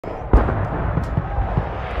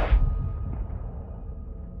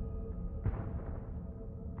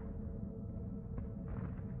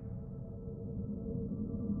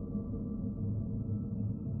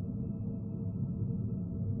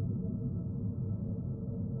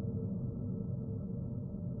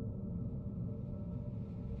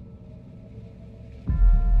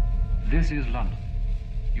This is London.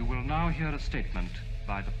 You will now hear a statement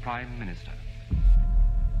by the Prime Minister.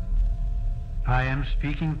 I am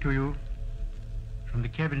speaking to you from the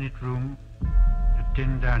Cabinet Room at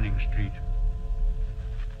 10 Downing Street.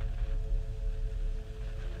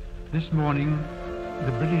 This morning,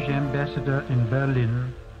 the British ambassador in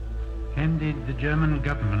Berlin handed the German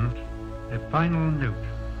government a final note.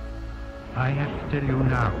 I have to tell you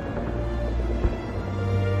now,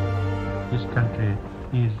 this country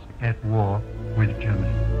is at war with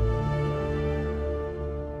Germany.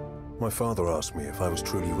 My father asked me if I was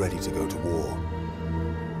truly ready to go to war.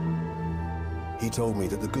 He told me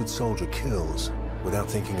that the good soldier kills without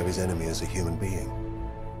thinking of his enemy as a human being.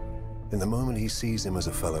 In the moment he sees him as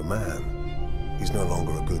a fellow man, he's no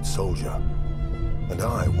longer a good soldier. And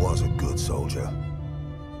I was a good soldier.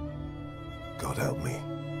 God help me.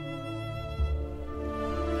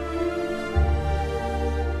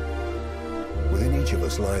 Within each of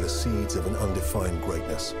us lie the seeds of an undefined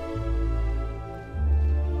greatness.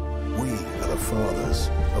 We are the fathers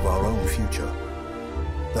of our own future.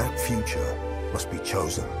 That future must be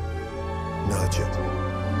chosen, nurtured,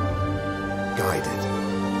 guided.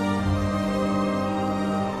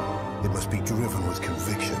 It must be driven with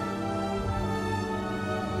conviction.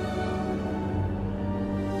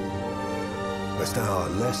 Lest our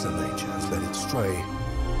lesser natures let it stray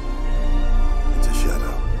into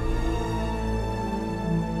shadow.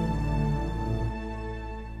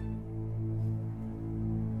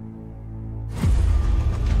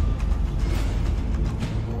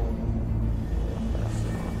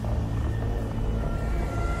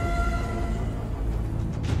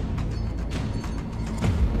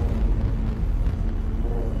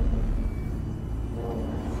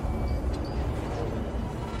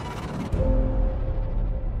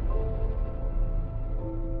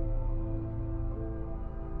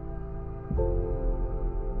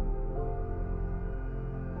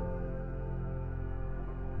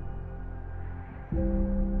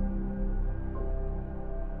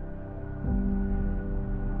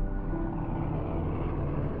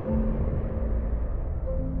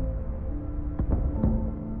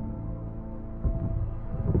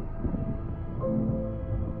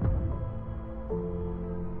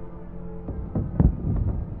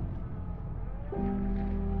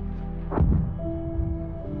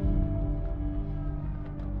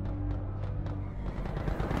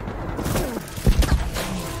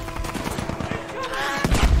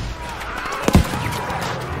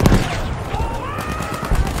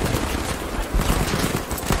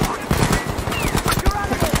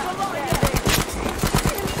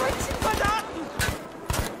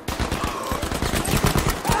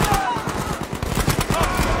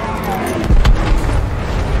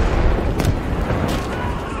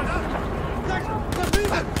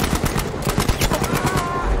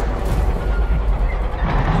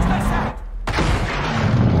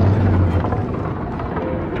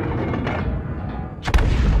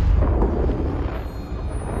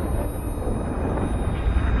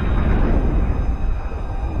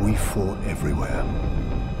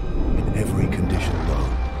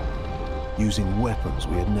 Using weapons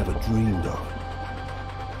we had never dreamed of.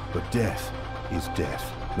 But death is death,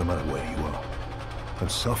 no matter where you are.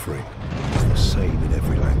 And suffering is the same in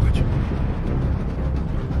every language.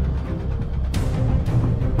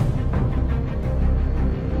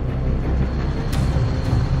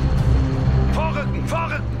 Vorrücken!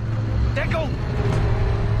 Vorrücken! Deckung!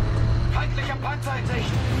 Feindlicher Panzer in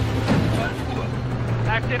Sicht! 12 Uhr!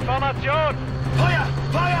 Bleibt in Formation! Feuer!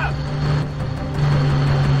 Feuer!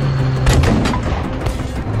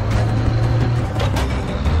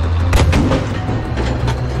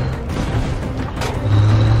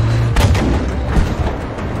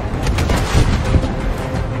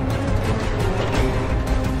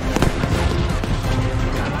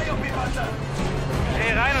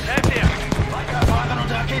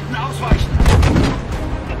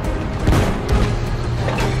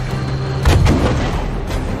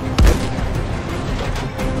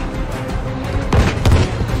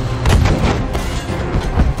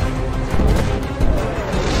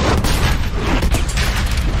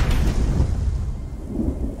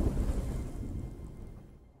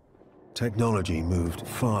 Technology moved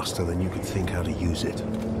faster than you could think how to use it.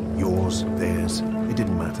 Yours, theirs, it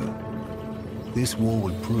didn't matter. This war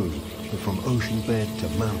would prove that from ocean bed to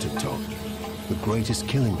mountaintop, the greatest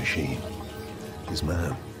killing machine is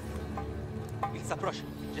man. Il s'approche.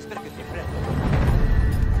 J'espère que tu es prêt.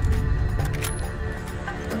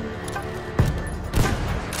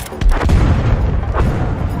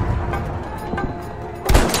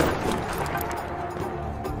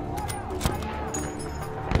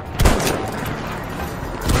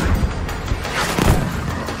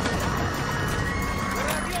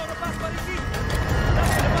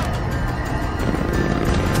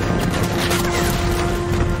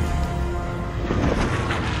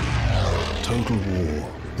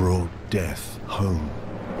 death home.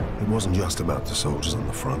 It wasn't just about the soldiers on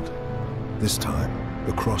the front. This time,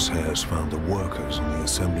 the crosshairs found the workers on the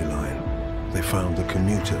assembly line. They found the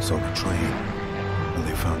commuters on the train. And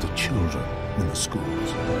they found the children in the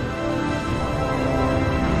schools.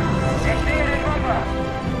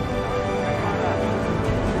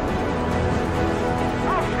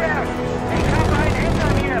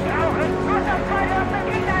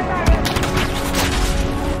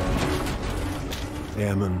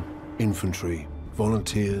 Airmen, infantry,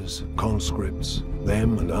 volunteers, conscripts,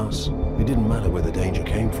 them and us. It didn't matter where the danger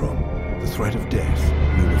came from. The threat of death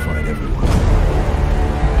unified everyone.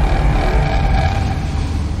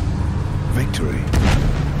 Victory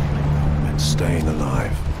meant staying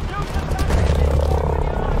alive.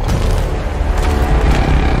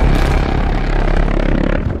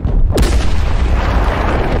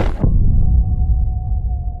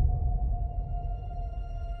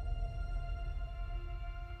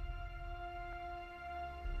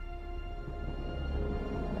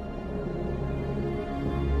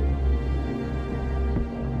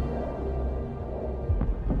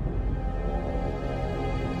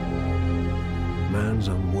 Man's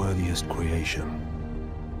unworthiest creation.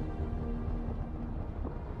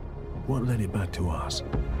 What led it back to us?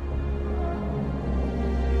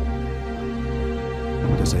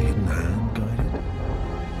 Does a hidden hand guide it?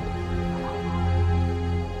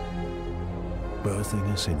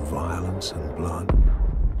 Birthing us in violence and blood?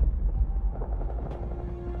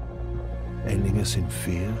 Ending us in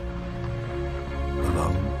fear?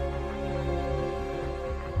 Alone?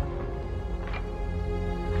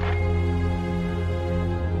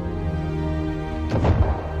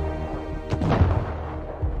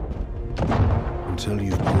 Until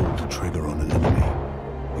you've pulled the trigger on an enemy,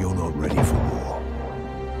 you're not ready for war.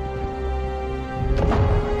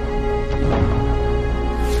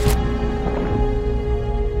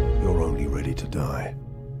 You're only ready to die.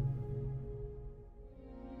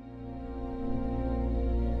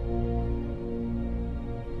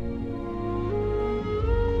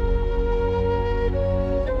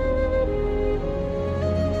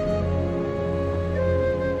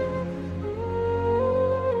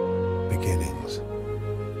 Beginnings.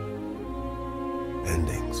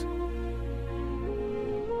 Endings.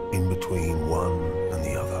 In between one and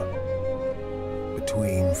the other.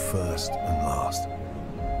 Between first and last.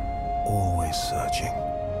 Always searching.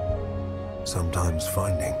 Sometimes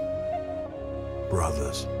finding.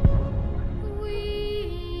 Brothers.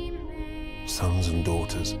 Sons and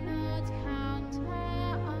daughters.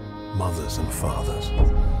 Mothers and fathers.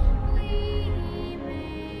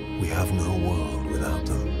 We have no world without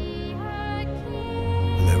them.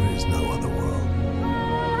 There is no other world.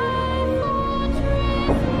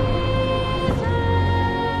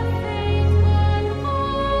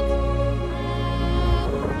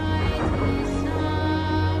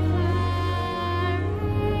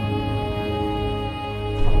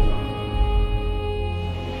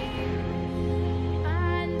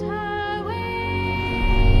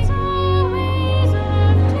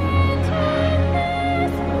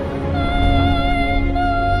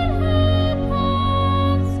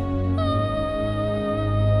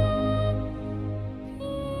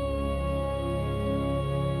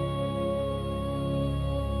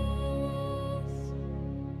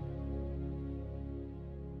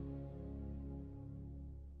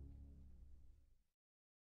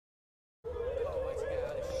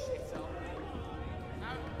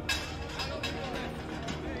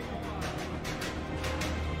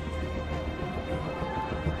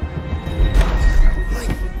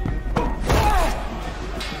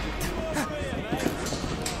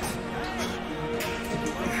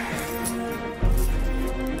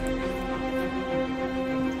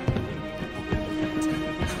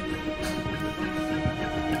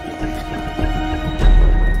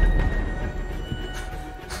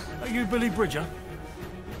 Billy Bridger?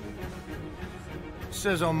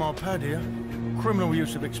 Says on my pad here, criminal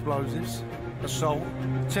use of explosives, assault,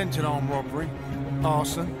 attempted armed robbery,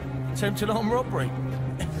 arson, attempted armed robbery.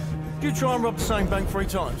 Did you try and rob the same bank 3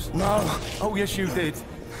 times? No. Oh, yes, you did.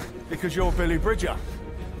 Because you're Billy Bridger.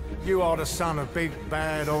 You are the son of big,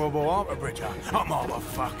 bad, horrible Arthur Bridger. I'm Arthur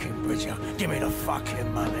fucking Bridger. Give me the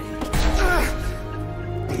fucking money.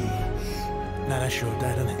 Now that's your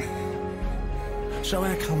dad, isn't it? So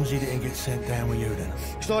how comes he didn't get sent down with you then?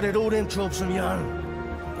 Started all them jobs on your own.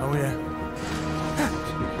 Oh yeah?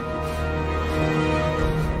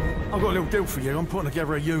 I've got a little deal for you. I'm putting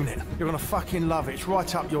together a unit. You're gonna fucking love it. It's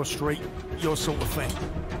right up your street, your sort of thing.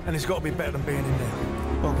 And it's gotta be better than being in there.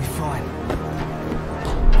 I'll be fine.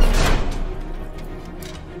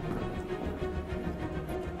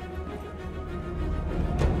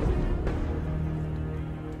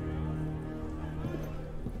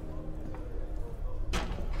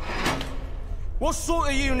 What sort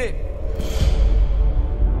of unit?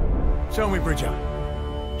 Tell me, Bridger,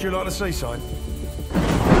 do you like the seaside?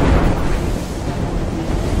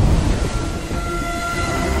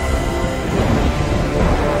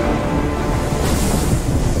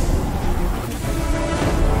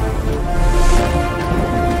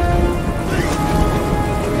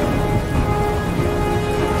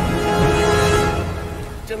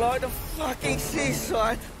 Do you like the fucking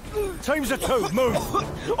seaside? Teams of two, move!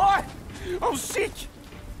 Oi! I'm sick!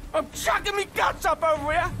 I'm chucking me guts up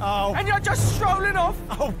over here! Oh. And you're just strolling off!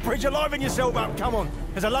 Oh, Bridger, liven yourself up, come on.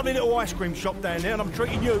 There's a lovely little ice cream shop down there and I'm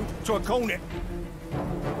treating you to a cornet.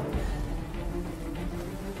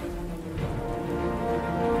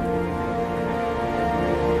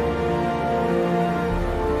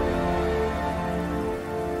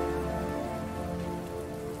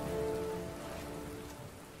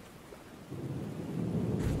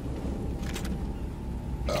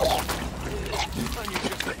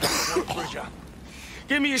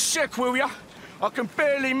 Give me a sec, will ya? I can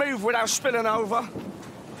barely move without spilling over.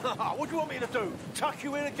 What do you want me to do? Tuck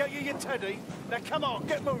you in and get you your teddy? Now come on,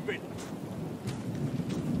 get moving.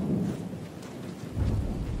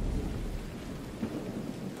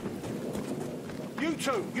 You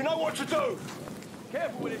two, you know what to do.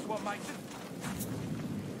 Careful with this one, Mason.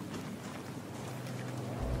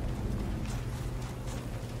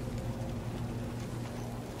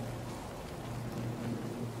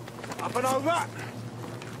 Up and over.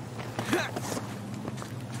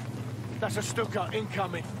 That's a Stuka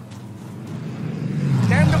incoming.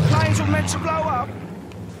 Them the planes were meant to blow up?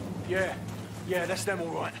 Yeah, that's them all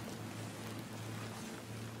right.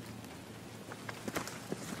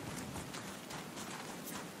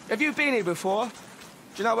 Have you been here before? Do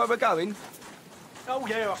you know where we're going? Oh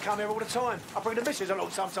yeah, I come here all the time. I bring the missus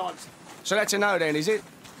along sometimes. So that's a no then, is it?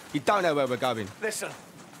 You don't know where we're going? Listen,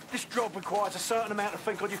 this job requires a certain amount of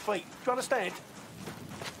think on your feet. Do you understand?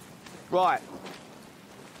 Right.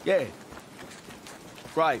 Yeah.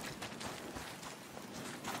 Great.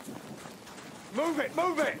 Move it,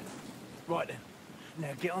 move it! Right then.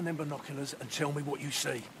 Now get on them binoculars and tell me what you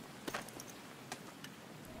see.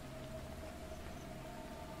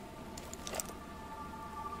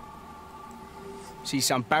 See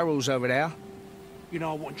some barrels over there? You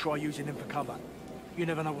know I wouldn't try using them for cover. You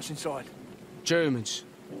never know what's inside. Germans.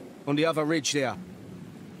 On the other ridge there.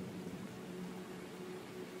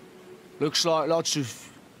 Looks like lots of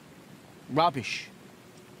rubbish.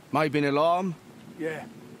 Maybe an alarm? Yeah,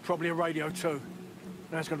 probably a radio too.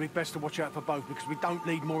 Now it's going to be best to watch out for both because we don't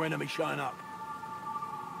need more enemies showing up.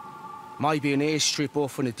 Maybe an airstrip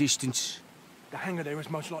off in the distance. The hangar there is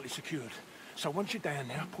most likely secured. So once you're down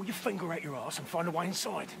there, pull your finger out your arse and find a way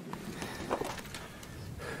inside.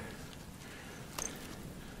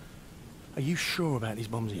 Are you sure about these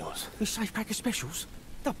bombs of yours? These safe pack of specials?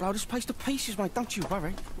 They'll blow this place to pieces, mate, don't you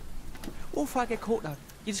worry. What if I get caught, though?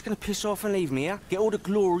 You're just gonna piss off and leave me, yeah? Get all the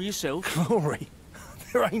glory yourself? Glory?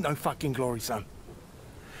 There ain't no fucking glory, son.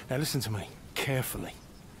 Now listen to me, carefully.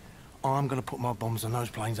 I'm gonna put my bombs on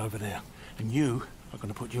those planes over there, and you are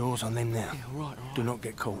gonna put yours on them now. Yeah, all right. Do not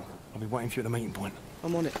get caught. I'll be waiting for you at the meeting point.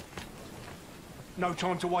 I'm on it. No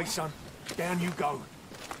time to waste, son. Down you go.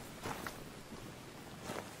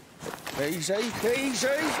 Easy, easy.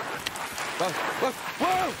 Whoa, whoa,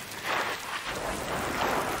 whoa!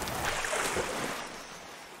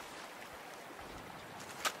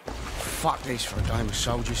 Fuck this for a game of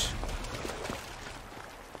soldiers.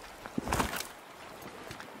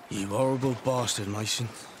 You horrible bastard, Mason.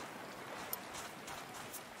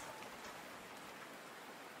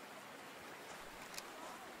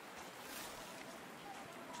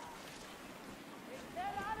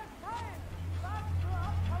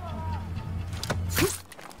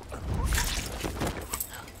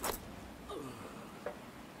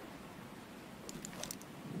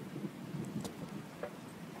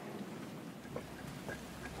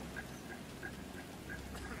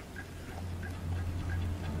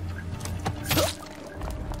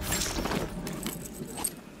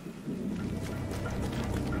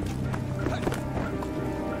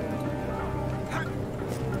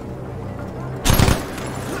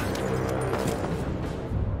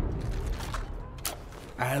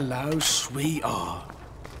 Hello, sweetheart.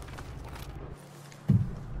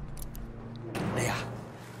 There.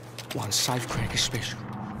 One safecracker special,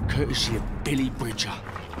 courtesy of Billy Bridger.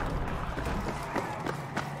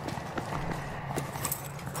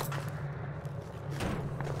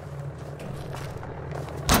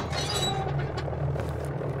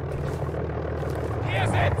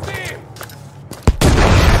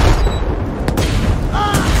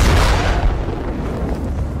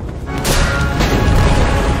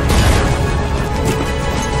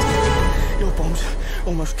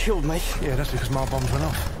 Almost killed me. Yeah, that's because my bombs went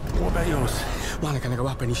off. What about yours? Mine are gonna go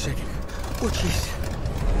up any second. Watch this.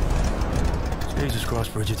 Jesus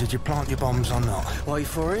Christ, Bridget, did you plant your bombs or not? Wait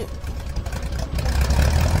for it.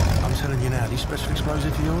 I'm telling you now, these special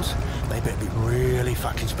explosives of yours, they better be really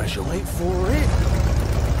fucking special. Wait for it.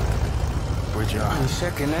 Bridget. Any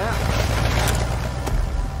second now.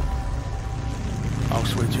 Oh,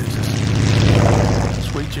 sweet Jesus.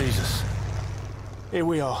 Sweet Jesus. Here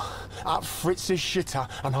we are, at Fritz's shitter,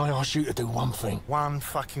 and I ask you to do one thing. One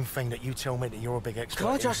fucking thing that you tell me that you're a big expert Can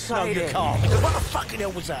I in. just say No, you it? can't. What the fucking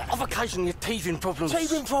hell was that? I've occasionally teething problems.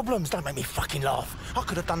 Teething problems? Don't make me fucking laugh. I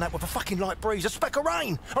could have done that with a fucking light breeze, a speck of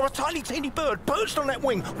rain, or a tiny, teeny bird perched on that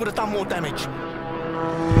wing would have done more damage.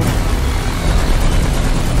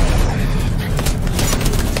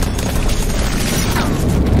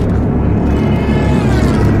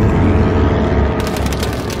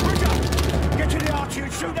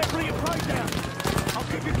 Shoot that brilliant plane down. I'll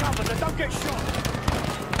keep you covered, but don't get shot.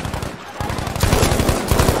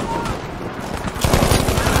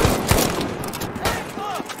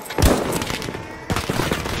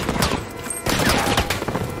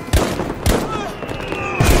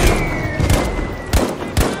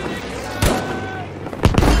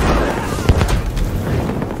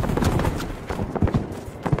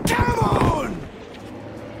 Come on!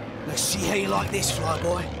 Let's see how you like this,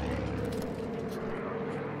 flyboy.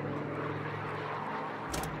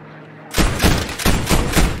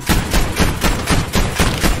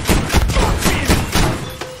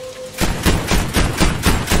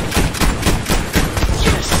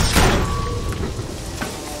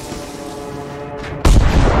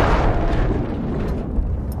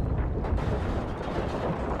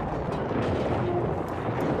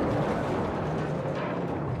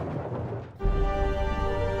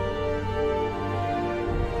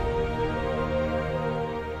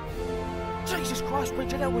 Jesus Christ,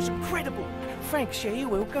 Bridget, that was incredible. Thanks, yeah, you're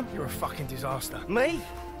welcome. You're a fucking disaster. Me?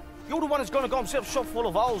 You're the one that's gonna got himself shot full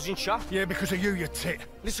of holes and shit. Yeah, because of you, you tit.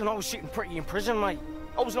 Listen, I was sitting pretty in prison, mate.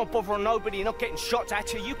 I was not bothering nobody and not getting shots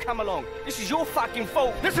at you. You come along. This is your fucking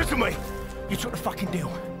fault. Listen to me. You took the fucking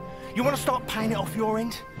deal. You want to start paying it off your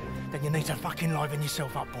end? Then you need to fucking liven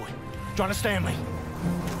yourself up, boy. Do you understand me?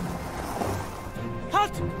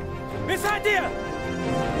 Halt! Wer seid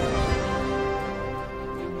ihr?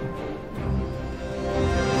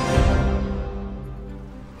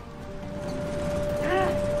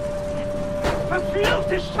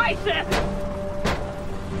 Verfluchte Scheiße!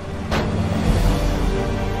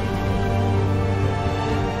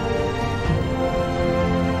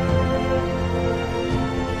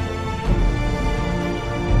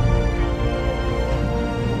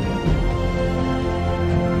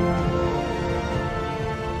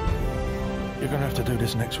 You're gonna have to do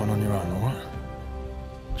this next one on your own, all right?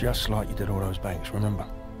 Just like you did all those banks, remember?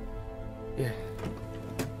 Yeah.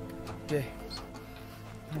 Yeah.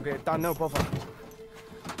 I'll get it done, no bother.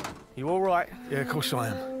 You all right? Yeah, of course I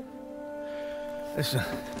am. Listen.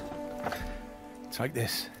 Take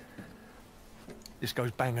this. This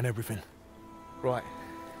goes bang and everything. Right.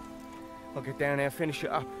 I'll get down there and finish it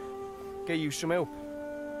up. Get you some help.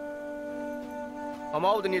 I'm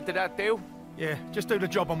holding you to that deal. Yeah, just do the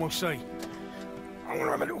job and we'll see. I want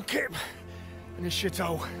to have a little kip in this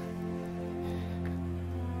shithole.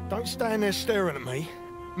 Don't stand there staring at me.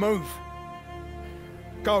 Move.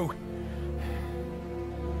 Go.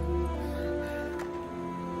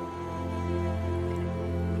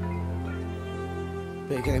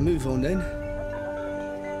 Better get a move on then.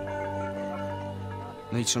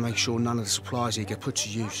 Need to make sure none of the supplies here get put to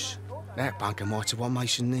use. That bunker might have what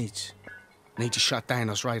Mason needs. Need to shut down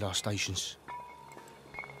those radar stations.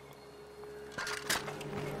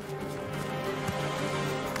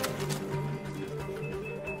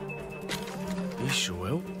 This will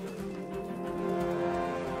help.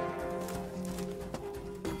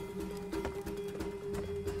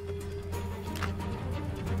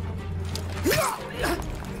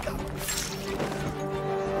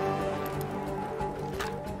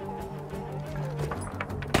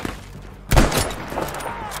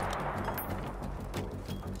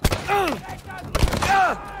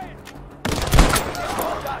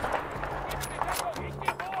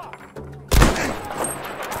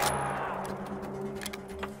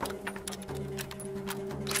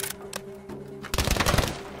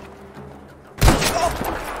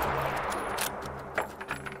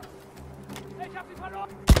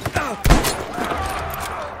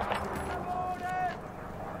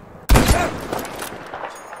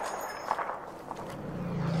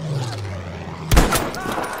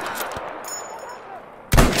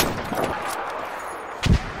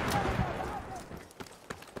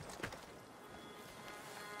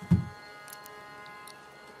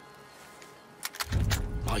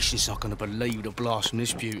 Patient's not gonna believe the blast from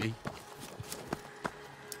this beauty.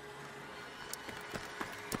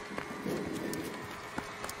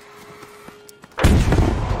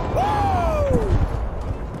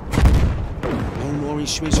 No more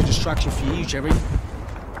instruments of destruction for you, Jerry.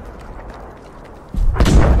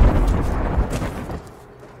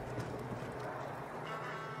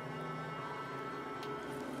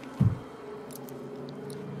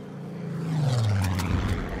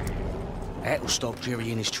 That'll stop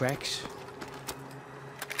Jerry in his tracks.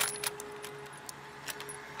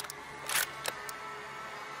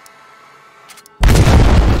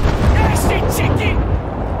 Nasty chicken!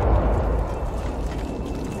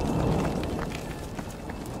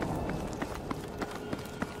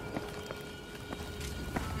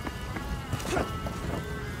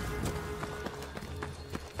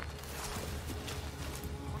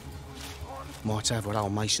 Might have what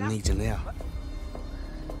old Mason needs in there.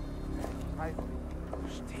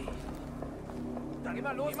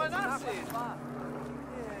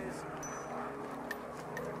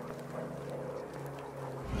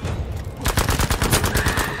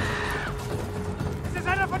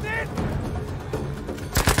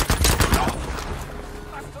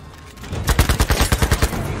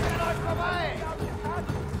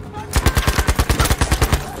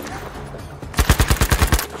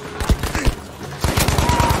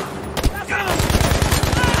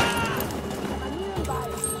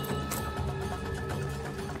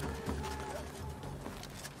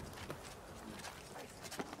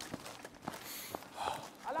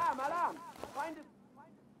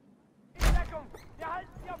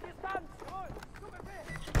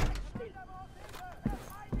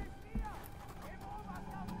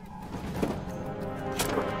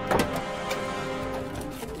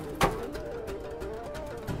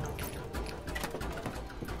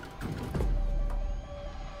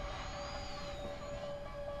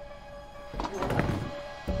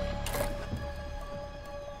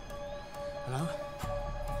 Hello?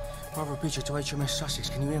 Brother Bridger to HMS Sussex,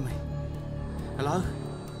 can you hear me? Hello?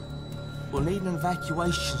 We'll need an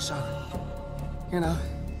evacuation, so... You know...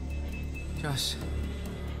 Just...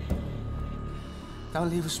 Don't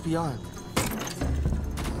leave us behind.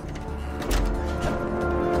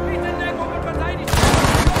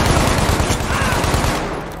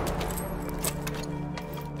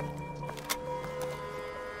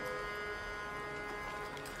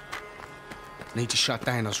 Need to shut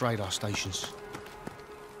down those radar stations.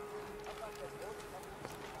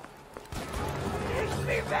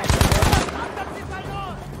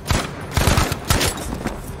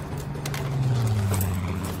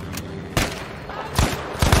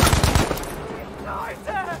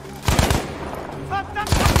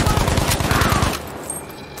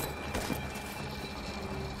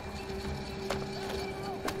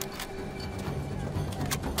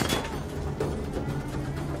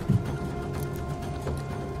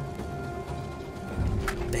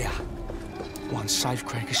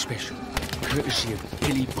 Safecracker special, courtesy of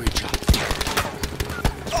Billy Bridger.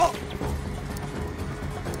 Oh!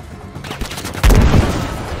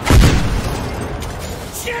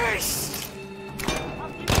 Yes!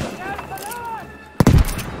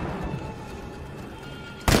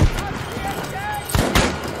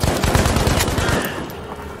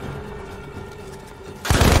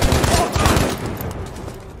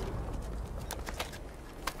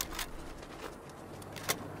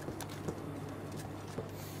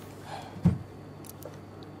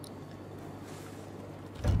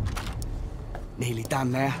 Nearly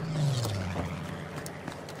done there.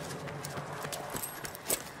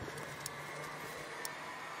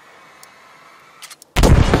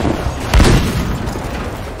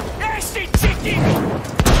 Nasty chicken!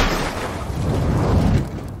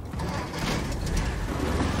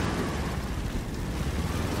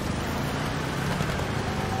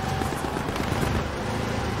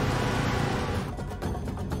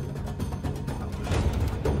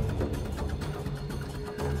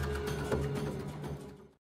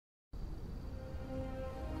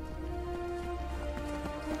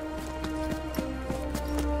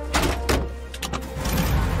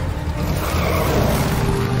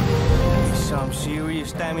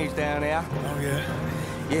 Serious damage down there. Oh, yeah?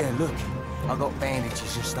 Yeah, look. I got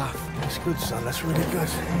bandages and stuff. That's good, son. That's really good.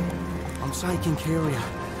 I'm taking care of you,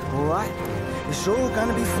 all right? It's all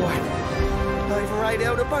gonna be fine. They've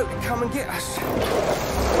radioed a boat to come and get us.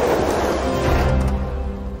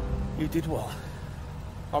 You did what?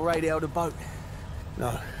 I radioed a boat.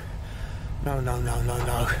 No. No.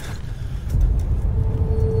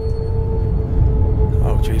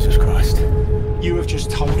 Oh, Jesus Christ. You have just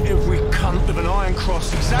told every cunt of an Iron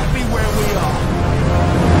Cross exactly where we are.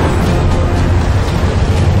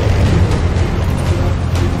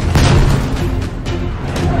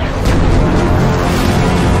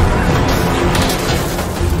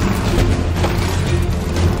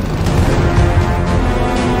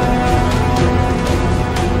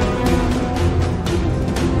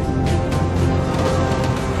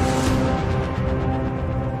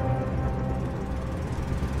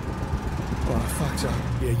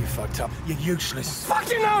 fucked up. You're useless.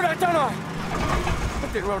 Fucking know that, don't I?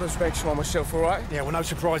 I did roll those bags by myself, all right? Yeah, well, no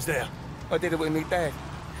surprise there. I did it with me dad.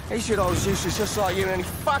 He said I was useless just like you, and he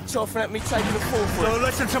fucked off and let me take the fall for it. No,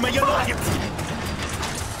 listen to me, you're not...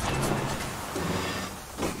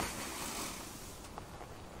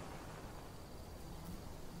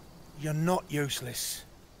 You're not useless.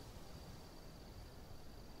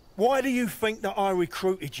 Why do you think that I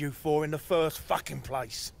recruited you for in the first fucking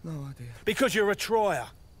place? No idea. Because you're a trier.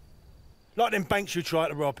 Like them banks you tried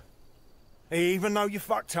to rob. Even though you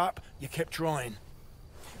fucked up, you kept trying.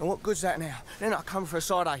 And what good's that now? Then I come for a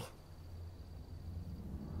side, eh?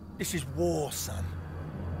 This is war, son.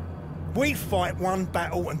 We fight one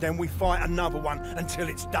battle and then we fight another one until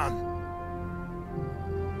it's done.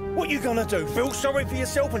 What you gonna do? Feel sorry for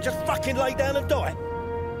yourself and just fucking lay down and die?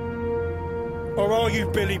 Or are you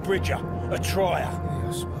Billy Bridger, a trier? Yeah,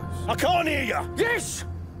 I suppose. I can't hear you! Yes!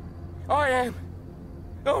 I am.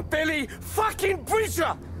 Oh, Billy fucking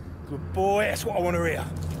Bridger! Good boy, that's what I want to hear.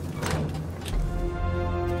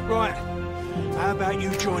 Right, how about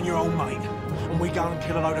you join your old mate and we go and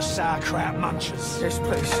kill a load of sauerkraut munchers? Yes,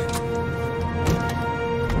 please.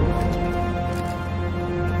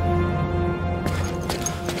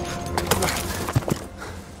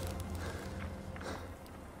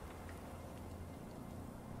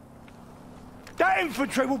 That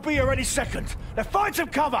infantry will be here any second. Now find some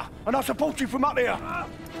cover and I'll support you from up here.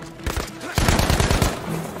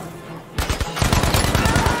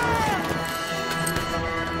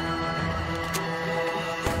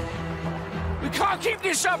 We can't keep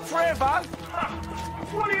this up forever.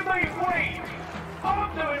 What do you mean, we?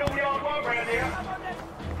 I'm doing all the hard work around here.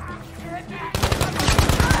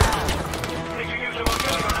 Need to use my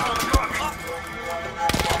gun on the clock.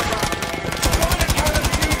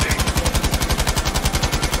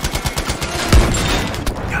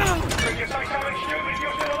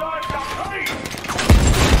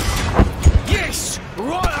 Yes!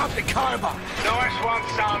 Right up the cobra! Nice one,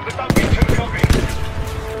 son, but don't get too cocky.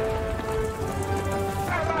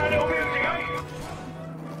 How about a little music, eh?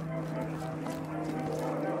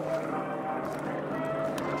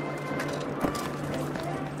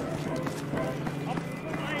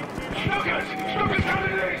 Snookers! Snookers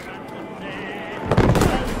coming in!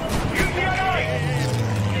 UPlayNetwork!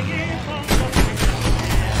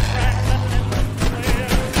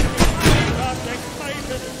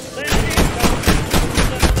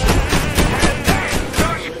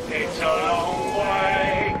 It's a long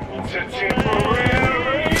way to Tipperary.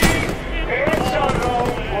 It's a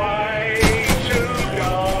long way to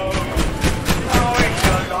go. Oh, it's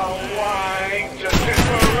a long way to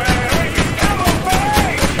Tipperary. Come on,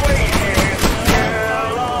 babe, sweetheart.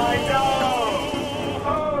 Girl, I know.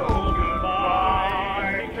 Oh,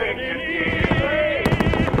 goodbye, Piccadilly.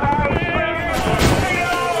 I'll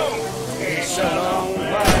it's a long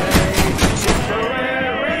way to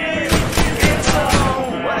Tipperary. It's a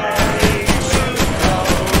long way to go.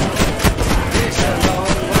 It's a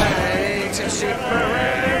long way to Tipperary.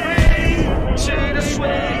 To the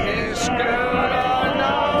sweetest girl I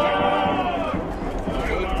know.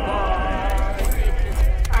 Goodbye.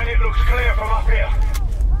 And it looks clear from up here.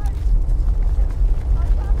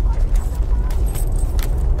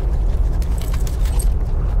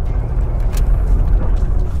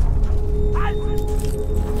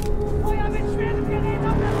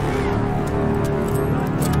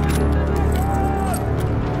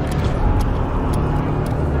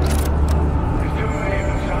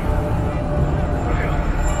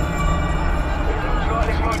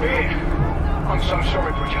 I'm so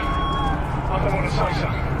sorry, Bridger. I don't want to say so.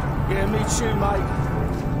 Yeah, me too, mate.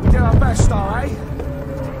 We did our best, though, eh?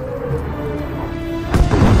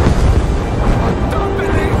 I don't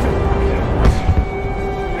believe it!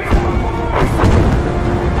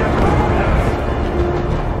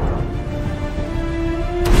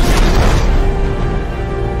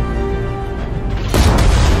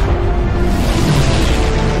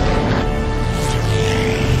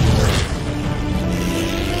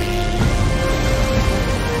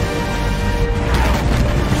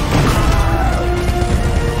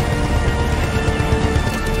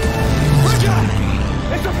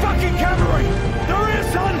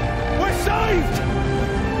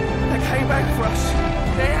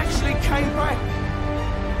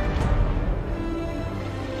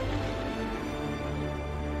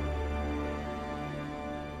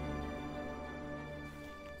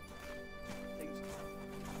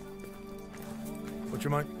 What you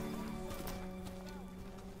mate?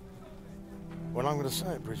 Well, I'm going to say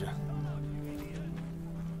it, Bridger.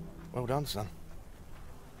 Well done, son.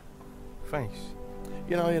 Thanks.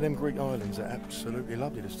 You know, them Greek islands are absolutely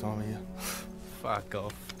lovely this time of year. Fuck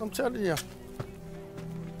off. I'm telling you.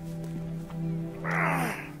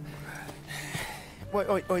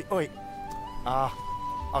 Wait. Ah,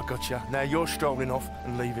 I got you. Now you're strolling off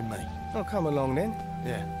and leaving me. I'll come along then.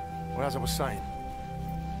 Yeah. Well, as I was saying,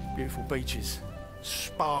 beautiful beaches,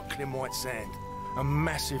 sparkling white sand, and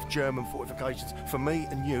massive German fortifications for me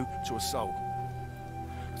and you to assault.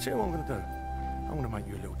 I'll tell you what I'm going to do. I want to make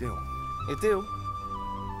you a little deal. A deal?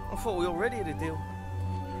 I thought we already had a deal.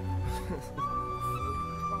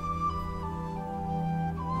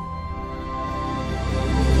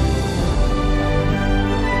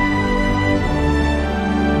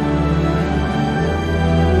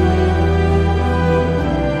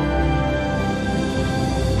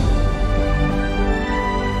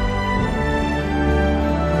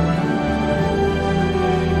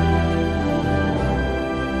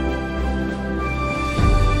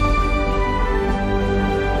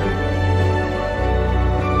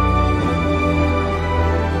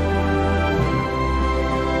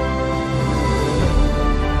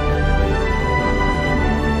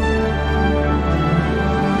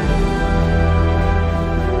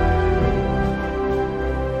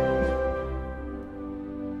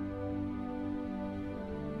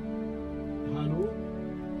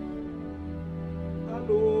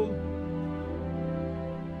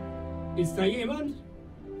 Ist da jemand?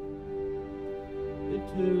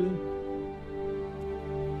 Bitte.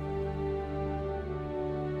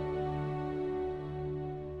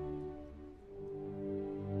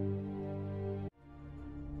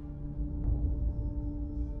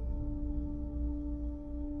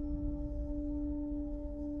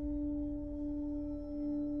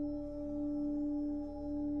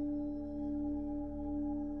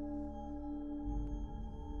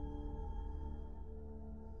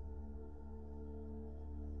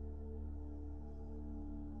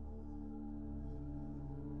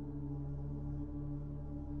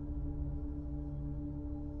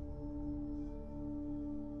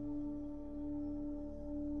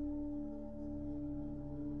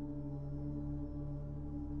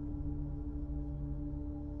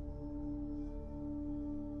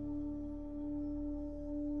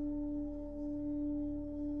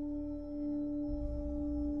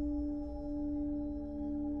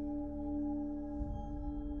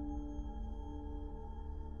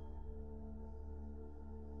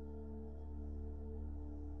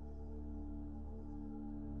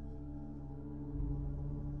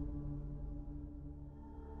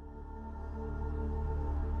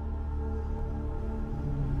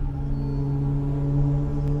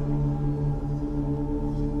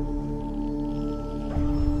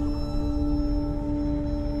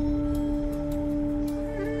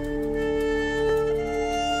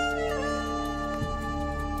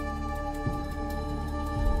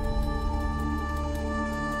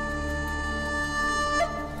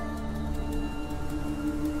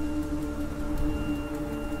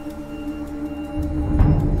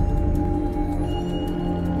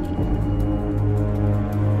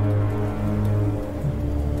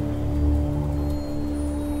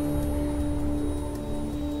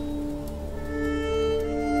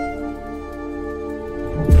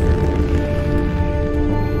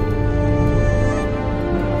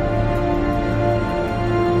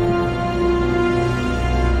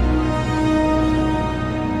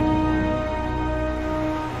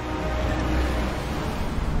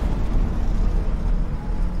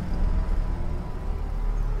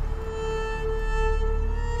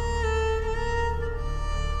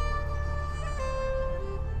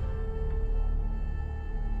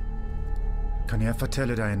 Kan jeg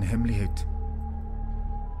fortelle deg en hemmelighet?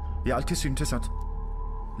 Jeg alltid syntes at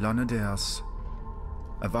landet deres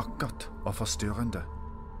er vakkert og forstyrrende.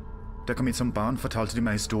 Da jeg kom hit som barn, fortalte de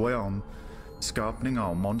meg historier om skapninger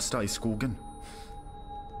og monster i skogen.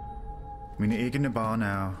 Mine egne barn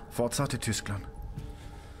er fortsatt i Tyskland.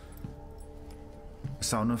 Jeg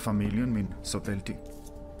savner familien min så veldig.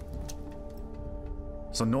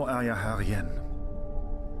 Så nå er jeg her igjen.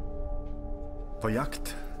 På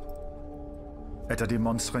jakt etter de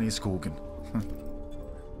monstrene i skogen.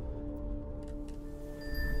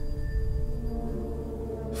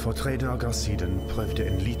 For 3 dager siden prøvde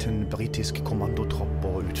en liten britisk kommandotropp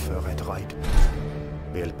å utføre et raid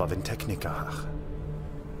ved hjelp av en tekniker her.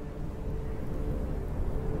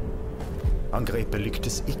 Angrepet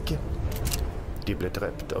lyktes ikke. De ble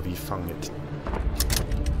drept, og vi fanget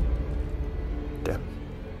dem.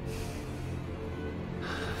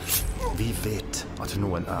 Vi vet at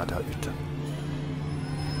noen er der ute.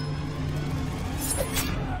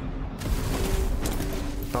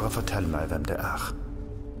 Bare fortell meg hvem det er.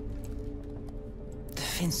 Det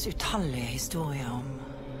finnes utallige historier om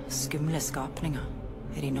Skumle skapninger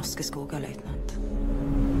I de norske skoger, løytnant.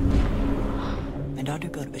 Men det du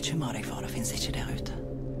burde bekymre deg for, det finnes ikke der ute.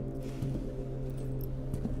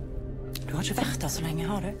 Du har ikke vært der så lenge,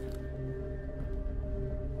 har du?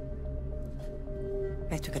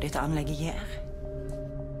 Vet du hva dette anlegget gjør?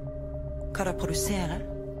 Hva det produserer?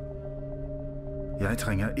 Jeg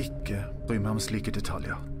trenger ikke bry meg om slike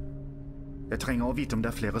detaljer. Jeg trenger å vite om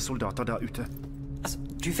det flere soldater der ute. Altså,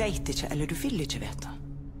 du vet ikke, eller du vil ikke vite.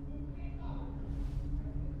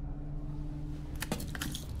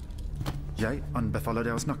 Jeg anbefaler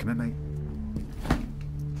dere å snakke med meg.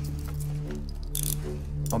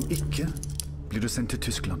 Om ikke, blir du sendt til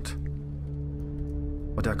Tyskland.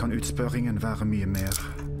 Og der kan utspørringen være mye mer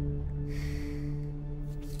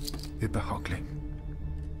ubehagelig.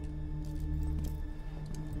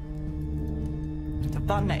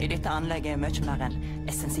 Vannet I dette anlegget mye mer enn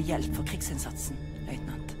essensielt for krigsinnsatsen,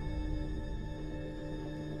 løytnant.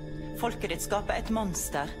 Folket ditt skaper et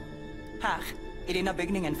monster. Her, I denne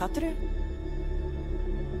bygningen, fatter du?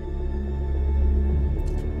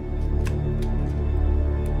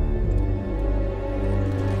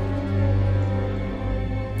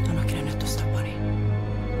 Og noen nødt til å stoppe dem.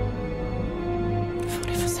 Før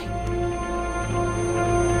det for sent.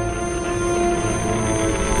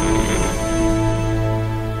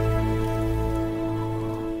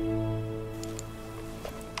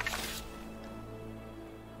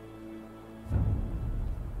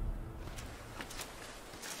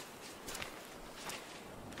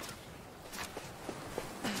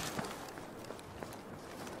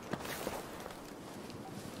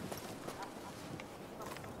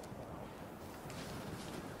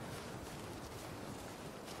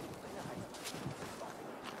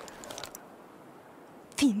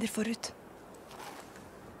 Fiender forut.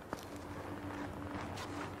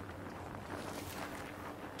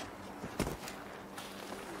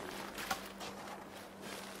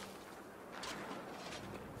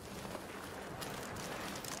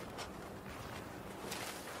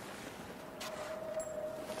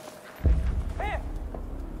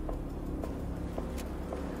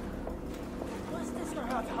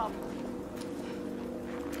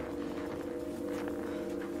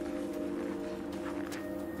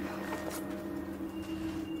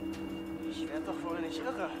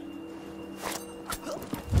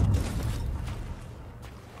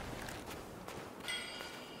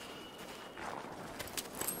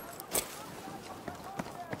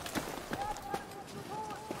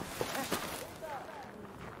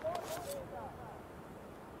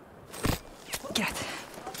 Greit.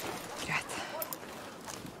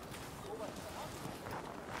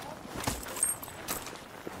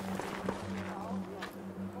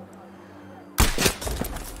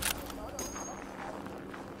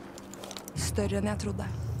 Større enn jeg trodde.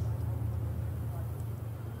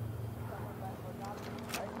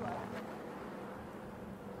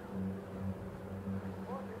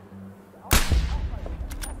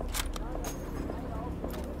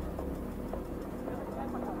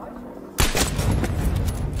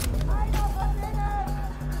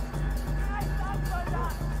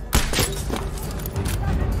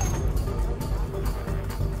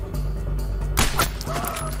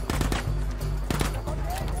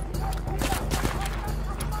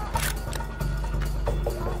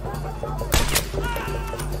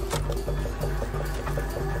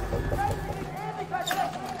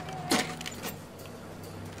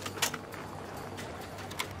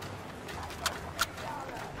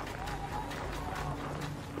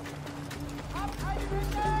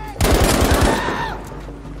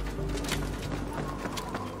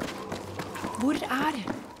 Hvor er?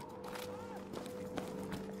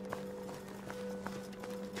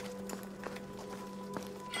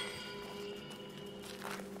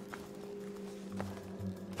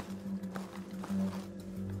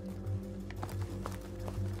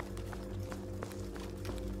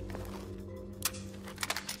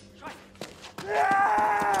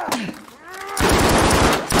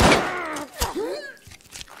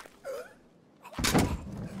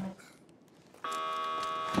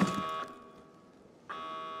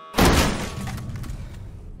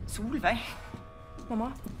 Solveig? Mamma?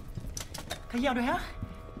 Hva gjør du her?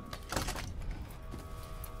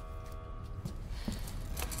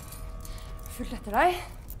 Fulgt etter deg.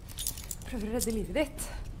 Prøver å redde livet ditt.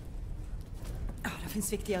 Ja, det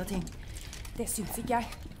finnes viktigere ting. Det syns ikke jeg.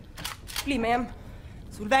 Bli med hjem.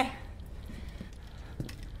 Solveig!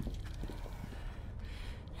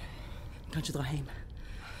 Vi kan ikke dra hjem.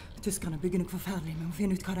 Tyskerne bygger noe forferdelig. Vi må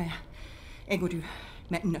finne ut hva det er. Jeg og du,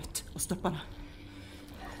 vi er nødt å stoppe det.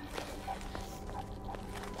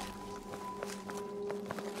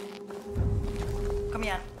 Kom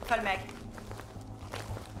igjen. Følg meg.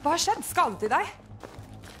 Hva har skjedd? Skadet de deg?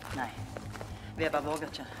 Nei, Weber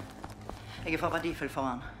våger ikke. Jeg er for verdifull for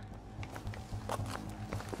han.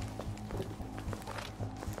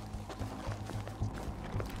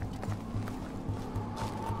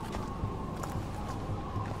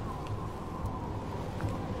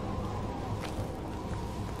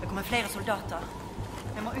 Det kommer flere soldater.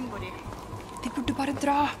 Vi må unngå dem. De burde bare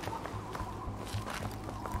dra.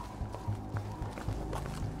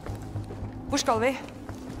 Hvor skal vi?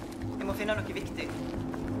 Vi må finne noe viktig.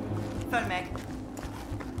 Følg meg.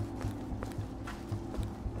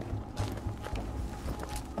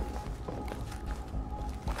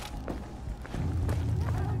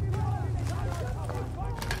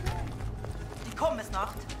 De kommer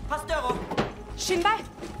snart. Pass døra. Skynd deg!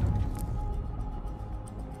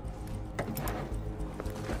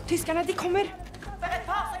 Tyskerne, de kommer! For et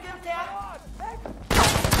par sekunder til!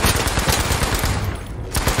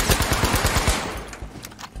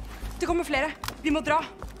 Det kommer flere. Vi må dra.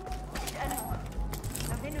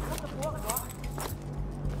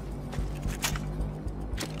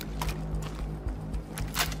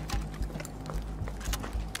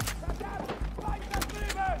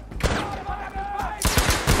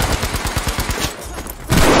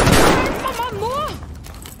 Mamma, nå!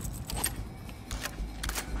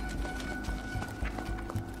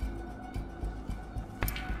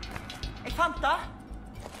 Jeg fant det.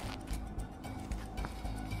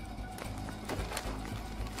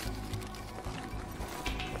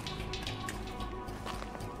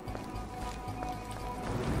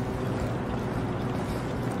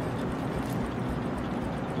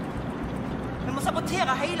 Vi må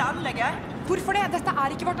sabotere hele anlegget. Hvorfor det? Dette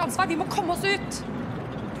er ikke vårt ansvar. Vi må komme oss ut.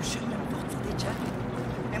 Du skjønner fortsatt ikke.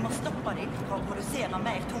 Vi må stoppe dem for å produsere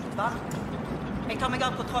mer tungt vann. Jeg tar meg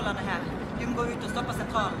av kontrollene her. Du må gå ut og stoppe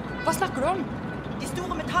sentralen. Hva snakker du om? De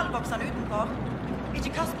store metallboksene utenfor.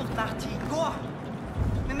 Ikke kast bort mer tid. Gå!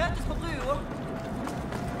 Vi møtes på brua.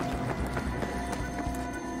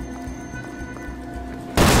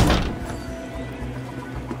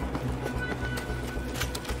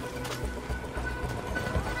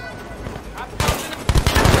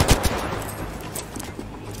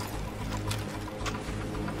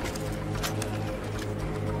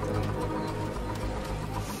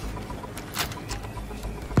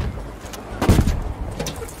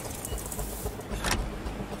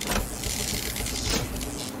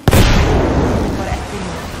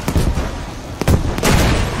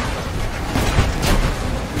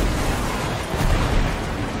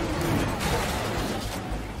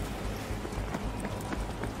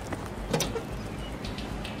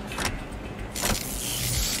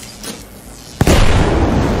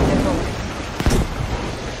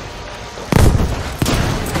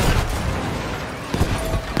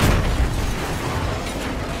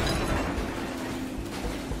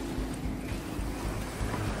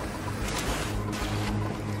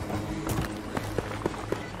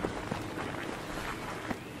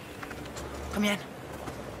 Kom igjen.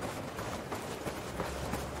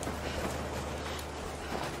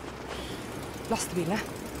 Lastebilene.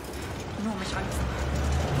 Nå har vi sjansen.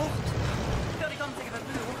 Fort! Før de kommer seg over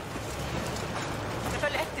brua. Jeg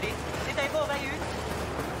følger etter dem. Dette er vår vei ut.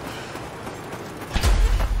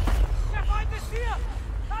 Der Feind ist hier!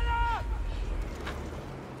 Alarm!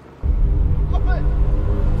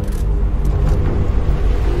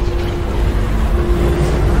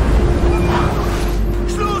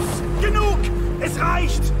 Schluss! Genug! Es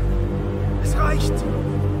reicht! Es reicht!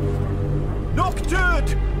 Nok død!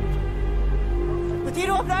 På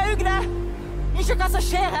tide å åpne øynene! Ikke hva som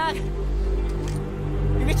skjer her!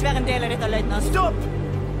 Du vil ikke være en del av dette, løytnant. Stopp!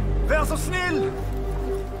 Vær så snill!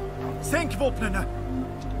 Senk våpnene!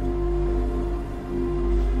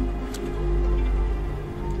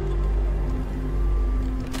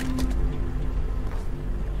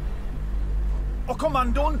 Og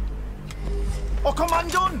kommandoen! Og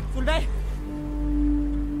kommandoen! Solveig!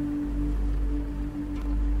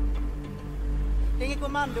 Det er ingen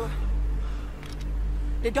kommando.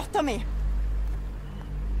 Det er datteren min.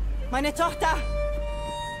 Meine Tochter!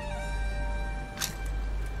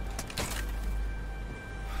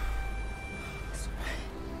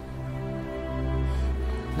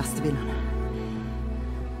 Lastebilene.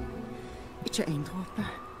 Ikke en dråpe.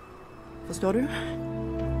 Forstår du?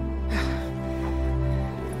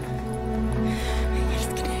 Jeg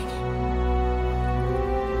elsker deg.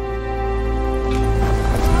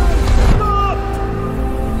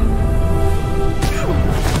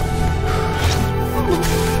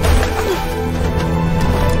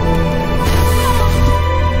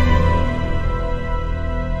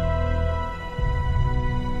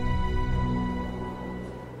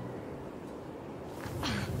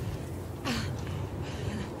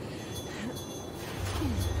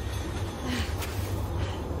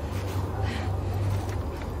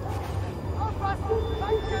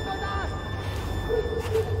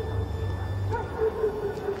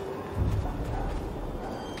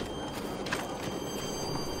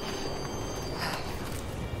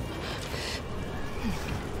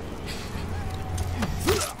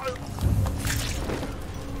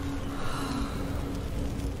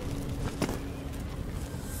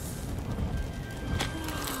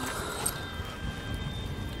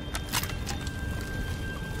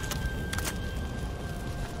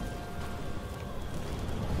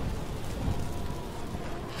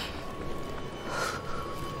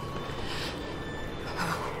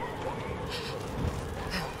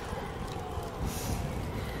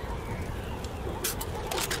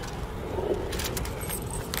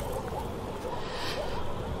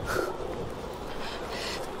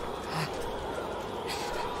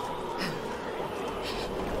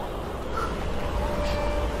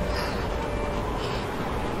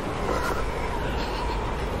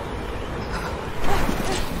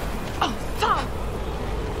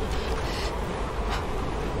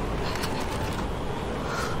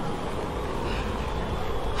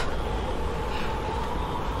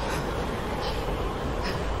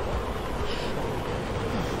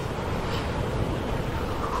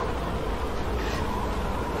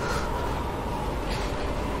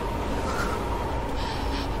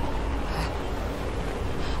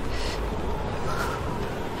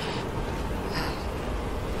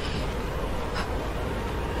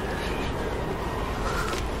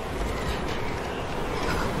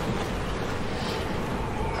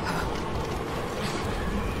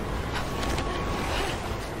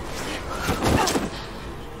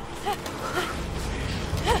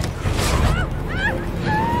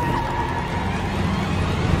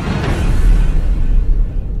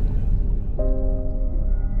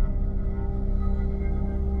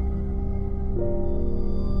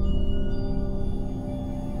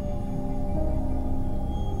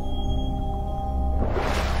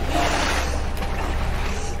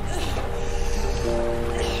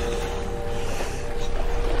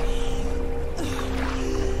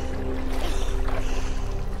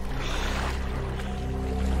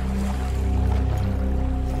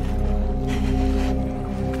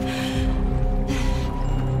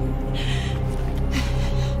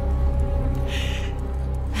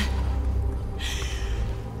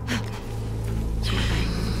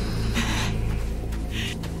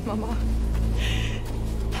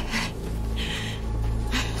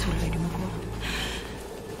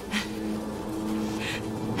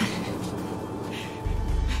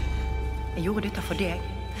 Jeg gjorde dette for deg.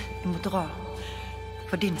 Jeg må dra.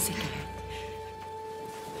 For din sikkerhet.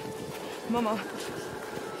 Mamma,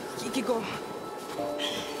 ikke gå.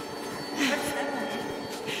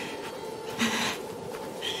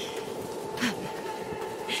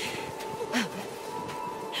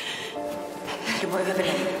 Du må øve deg.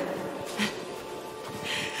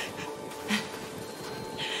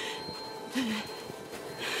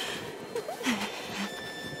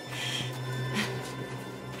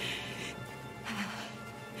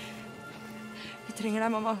 Vi trenger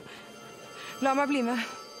deg, mamma. La meg bli med.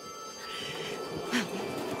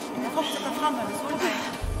 Jeg fortsetter fremover, Solveig.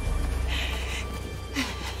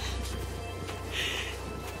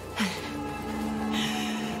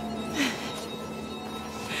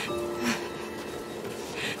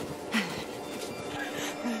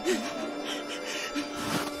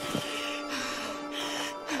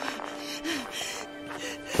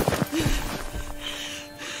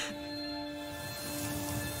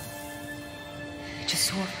 Ikke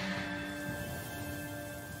sov.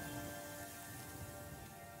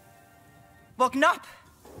 Våkn opp!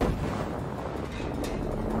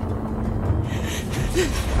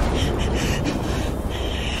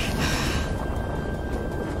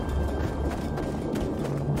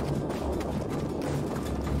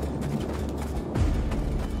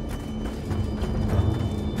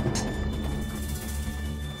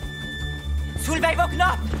 Solveig, våkn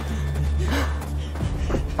opp!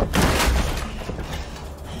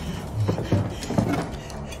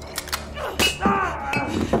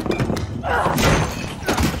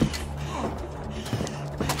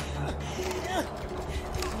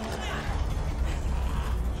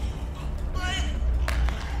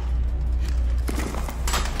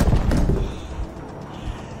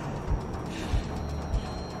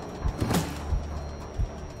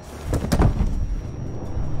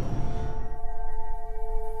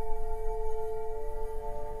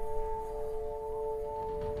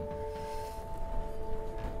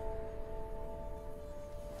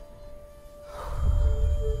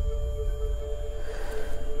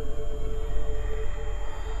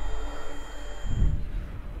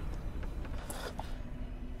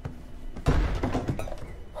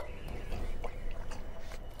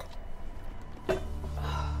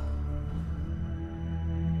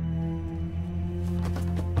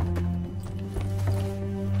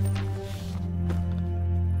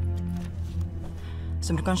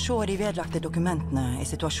 Som du kan se i de vedlagte dokumentene er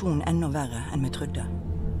situasjonen enda verre enn vi trodde.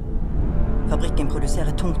 Fabrikken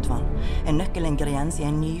produserer tungtvann, en nøkkelingrediens i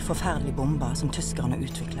en ny, forferdelig bombe som tyskerne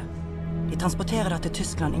utvikler. De transporterer det til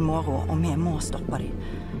Tyskland i morgen, og vi må stoppe dem.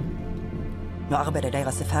 Når arbeidet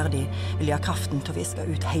deres er ferdig, vil de ha kraften til å viske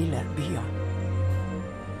ut hele byen.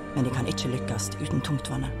 Men de kan ikke lykkes uten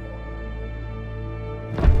tungtvannet.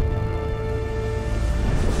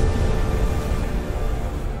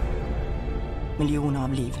 Millioner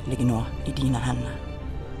av liv ligger nå i dine hender.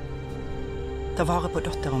 Ta vare på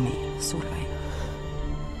datteren min, Solveig.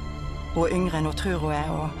 Hun er yngre enn hun tror hun er,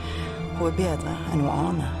 og hun er bedre enn hun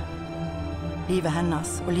aner. Livet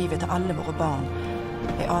hennes og livet til alle våre barn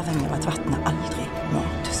er avhengig av at vannet aldri når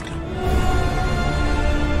Tyskland.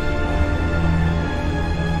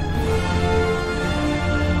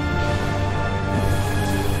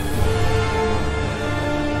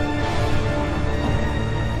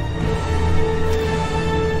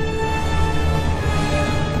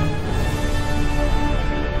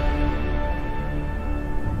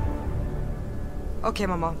 Ok,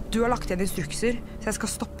 mamma. Du har lagt igjen instrukser, så jeg skal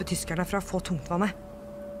stoppe tyskerne fra å få tungtvannet.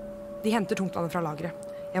 De henter tungtvannet fra lageret.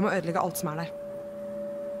 Jeg må ødelegge alt som er der.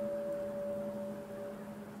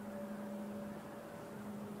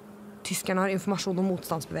 Tyskerne har informasjon om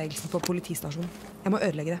motstandsbevegelsen på politistasjonen. Jeg må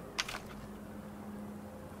ødelegge det.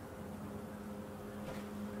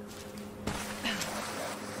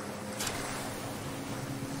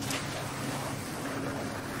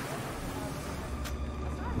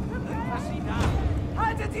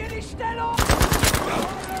 Haltet ihr die Stellung!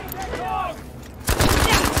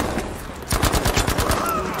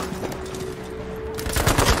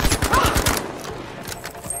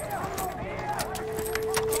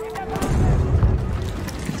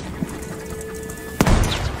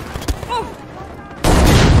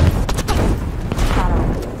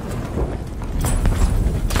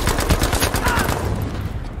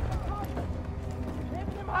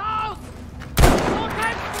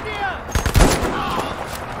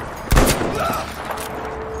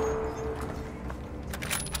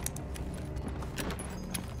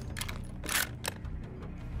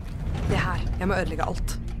 Jeg må ødelegge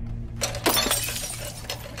alt.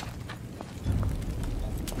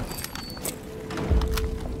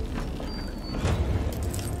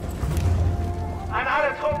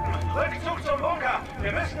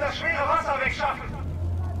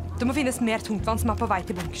 Det må finnes mer tungtvann som på vei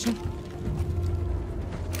til bunkersen.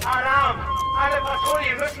 Alarm! Alle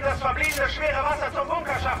Patrouillen müssen das verbliebene schwere Wasser zum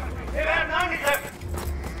Bunker schaffen. Wir werden angegriffen!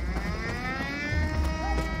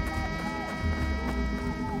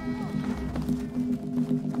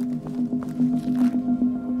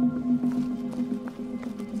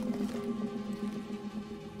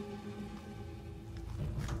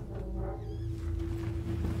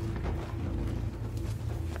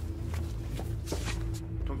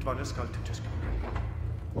 Tungtvannet skal til Tyskland.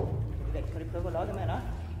 Du vet hva de prøver å lage med det?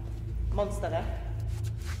 Monsteret.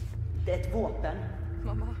 Det et våpen.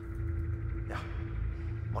 Mamma. Ja,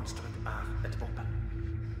 monsteret et våpen.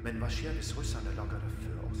 Men hva skjer hvis russerne lager det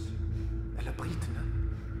før oss? Eller britene?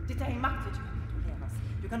 Dette en makt vi ikke kan kontrolleres.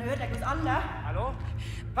 Du kan ødelegge oss alle. Hallo?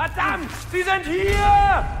 Verdammt! Sie sind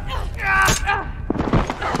hier!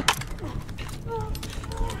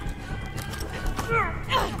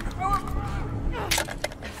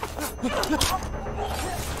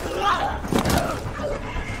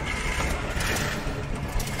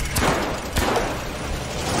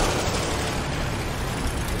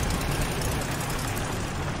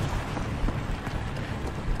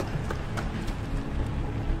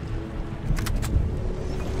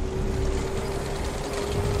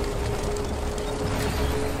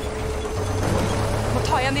 Må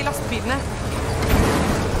ta igjen de lastebilene.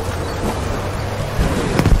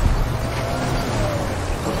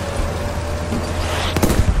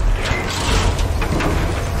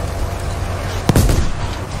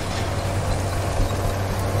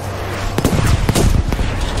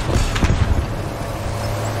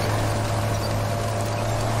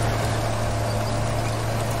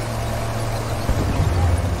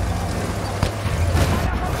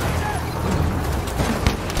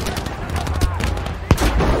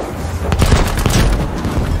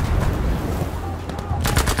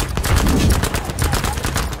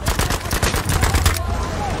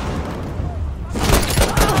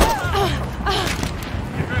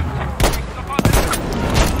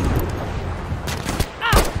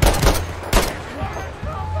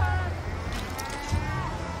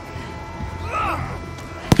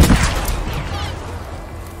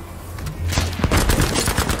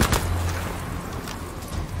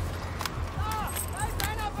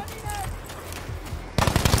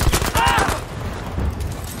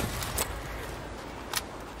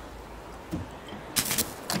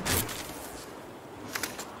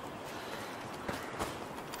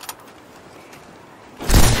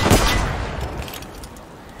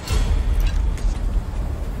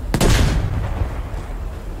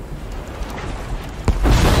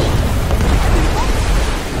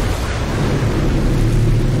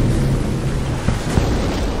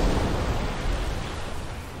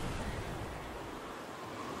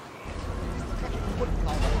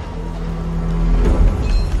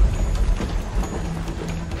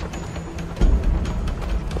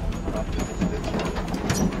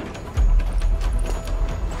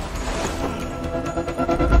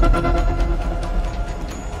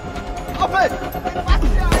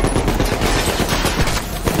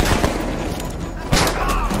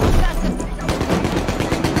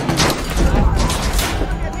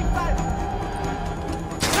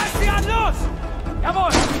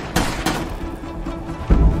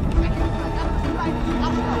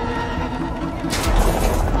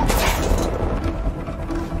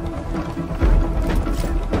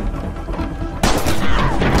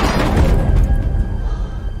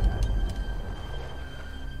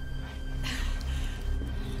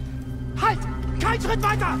 Schritt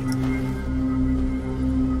weiter!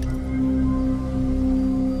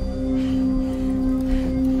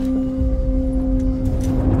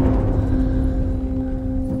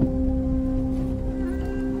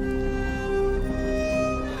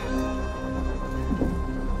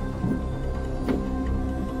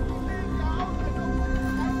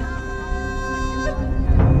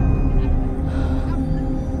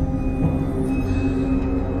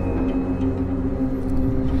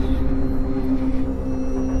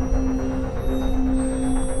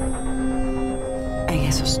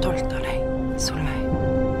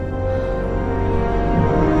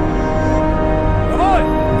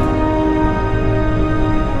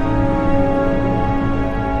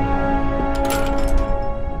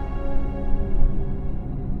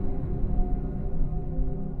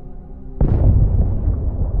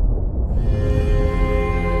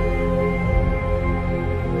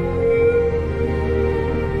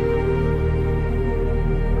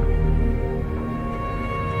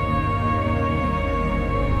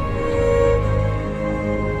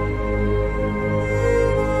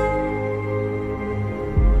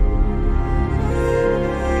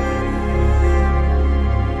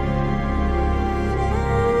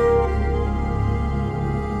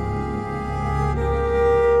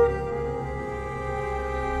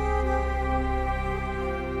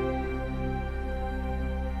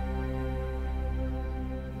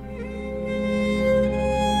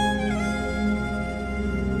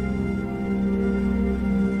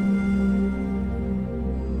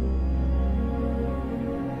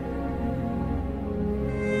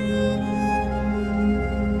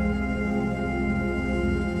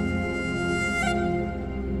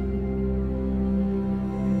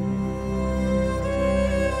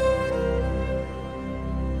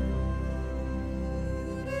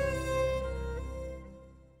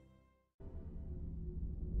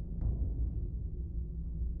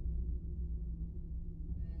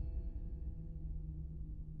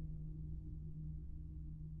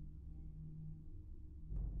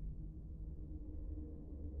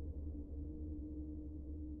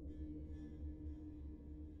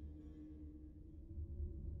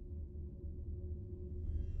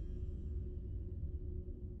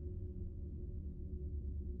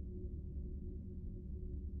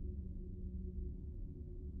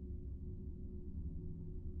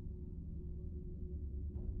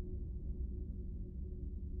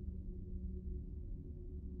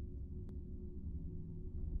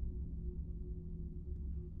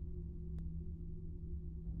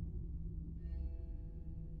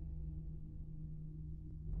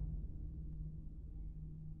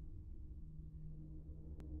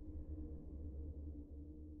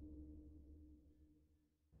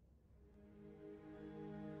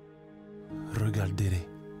 regarderai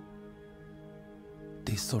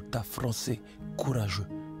des soldats français courageux,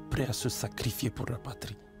 prêts à se sacrifier pour la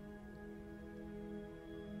patrie.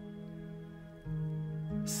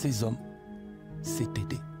 Ces hommes, c'étaient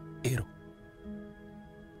des héros.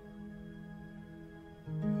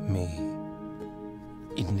 Mais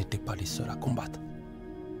ils n'étaient pas les seuls à combattre.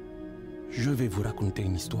 Je vais vous raconter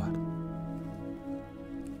une histoire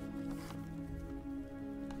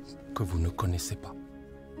que vous ne connaissez pas.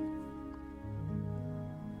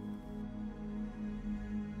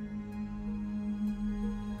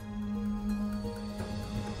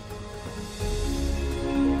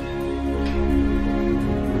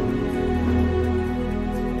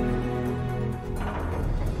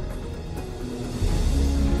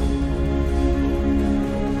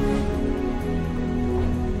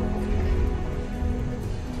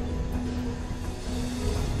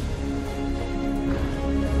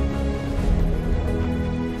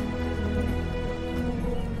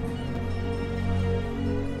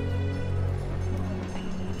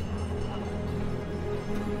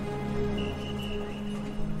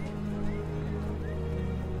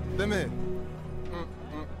 Deme.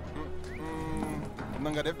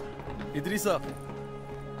 Nangadev. Idrissa.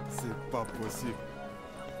 C'est pas possible.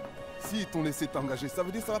 S'ils t'ont laissé t'engager, ça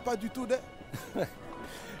veut dire que ça va pas du tout, de...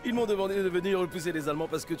 Ils m'ont demandé de venir repousser les Allemands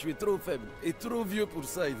parce que tu es trop faible et trop vieux pour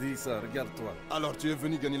ça, Idrissa. Regarde-toi. Alors tu es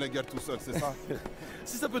venu gagner la guerre tout seul, c'est ça?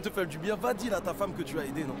 Si ça peut te faire du bien, va dire à ta femme que tu as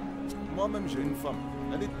aidé, non? Moi-même, j'ai une femme.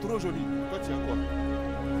 Elle est trop jolie. Toi, tu as quoi?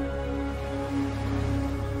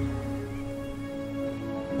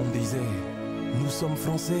 On disait, nous sommes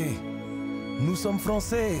Français. Nous sommes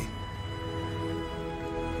Français.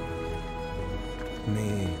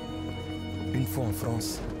 Mais une fois en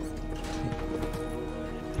France,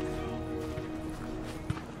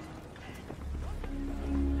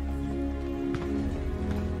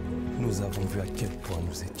 nous avons vu à quel point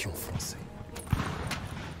nous étions Français.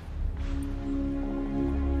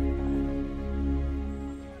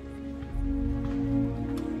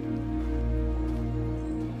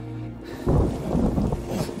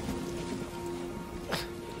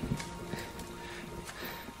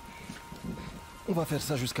 On va faire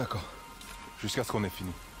ça jusqu'à quand? Jusqu'à ce qu'on ait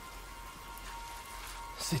fini.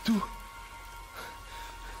 C'est tout?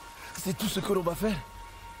 C'est tout ce que l'on va faire?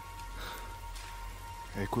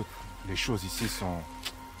 Écoute, les choses ici sont...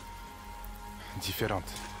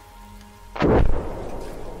 différentes.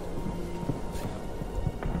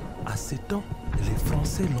 À 7 ans, les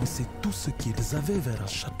Français lançaient tout ce qu'ils avaient vers un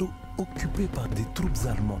château occupé par des troupes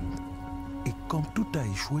allemandes. Et quand tout a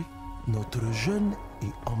échoué, notre jeune et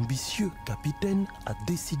ambitieux capitaine a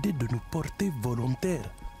décidé de nous porter volontaires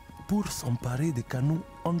pour s'emparer des canons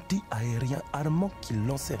anti-aériens armants qui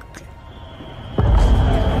l'encerclent.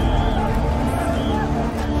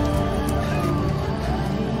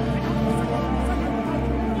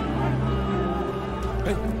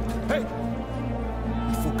 Hey! Hey!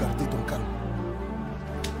 Il faut garder ton calme.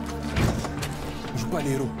 Joue pas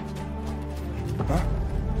les héros. Hein?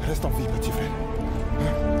 Reste en vie, petit frère.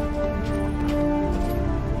 Hein?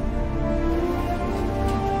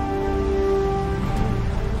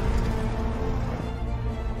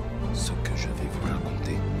 Ce que je vais vous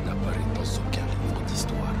raconter n'apparaît dans aucun livre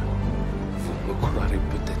d'histoire. Vous me croirez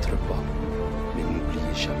peut-être pas, mais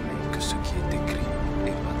n'oubliez jamais que ce qui est écrit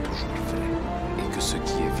n'est pas toujours vrai, et que ce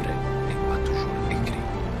qui est vrai n'est pas toujours écrit.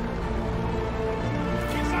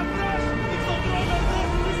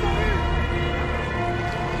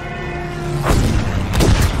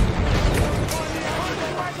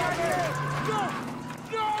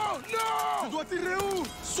 Tu dois tirer où?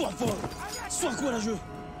 Sois fort! Sois courageux!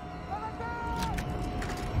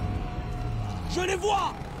 Je les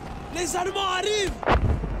vois! Les Allemands arrivent!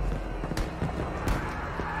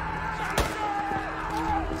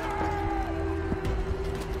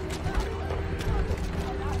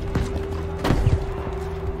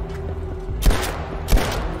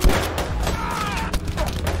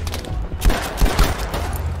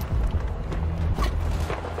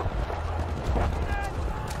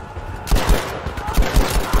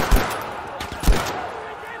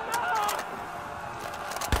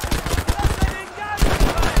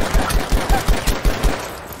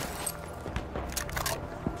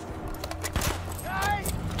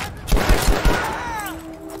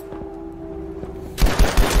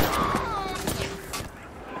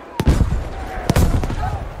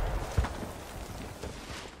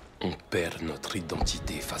 Notre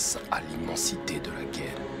identité face à l'immensité de la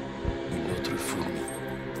guerre. Une autre fourmi,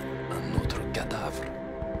 un autre cadavre.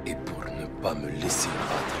 Et pour ne pas me laisser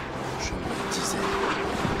battre, je me disais,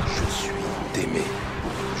 je suis Démé,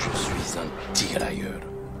 je suis un tirailleur.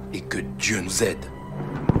 Et que Dieu nous aide.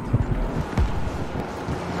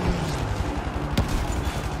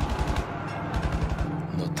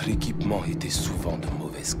 Notre équipement était souvent de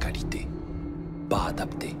mauvaise qualité. Pas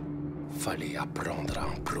adapté. Fallait apprendre à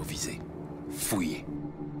improviser, fouiller,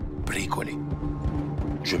 bricoler.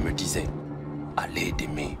 Je me disais, allez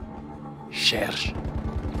d'aimer, cherche,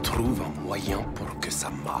 trouve un moyen pour que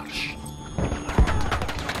ça marche.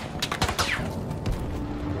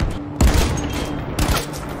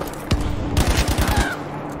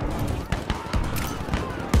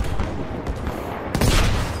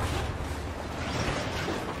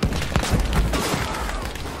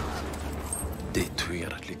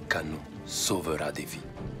 Détruire les canons sauvera des vies,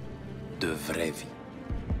 de vraies vies.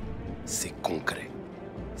 C'est concret,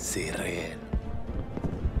 c'est réel.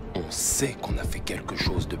 On sait qu'on a fait quelque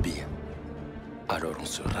chose de bien. Alors on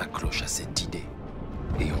se raccroche à cette idée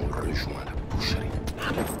et on rejoint la boucherie.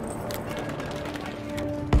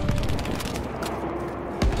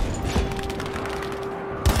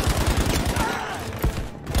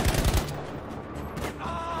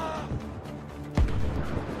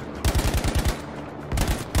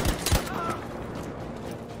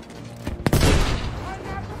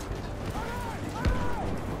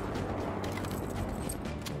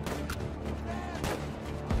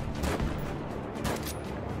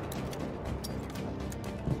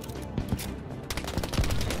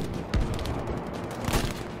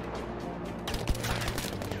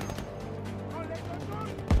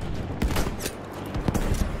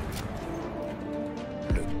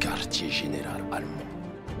 Général allemand.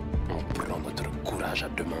 On prend notre courage à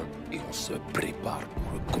deux mains et on se prépare pour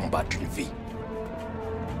le combat d'une vie.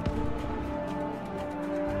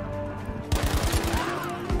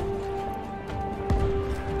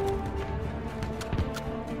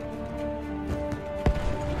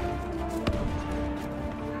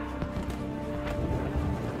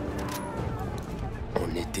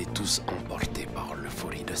 On était tous emportés par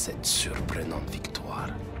l'euphorie de cette surprenante victoire.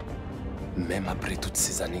 Même après toutes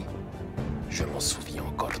ces années, je m'en souviens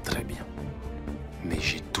encore très bien. Mais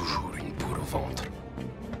j'ai toujours une boule au ventre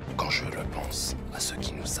quand je repense à ce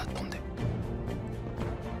qui nous attendait.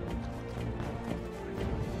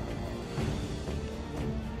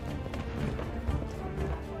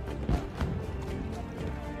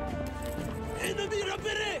 Ennemi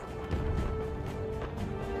repéré!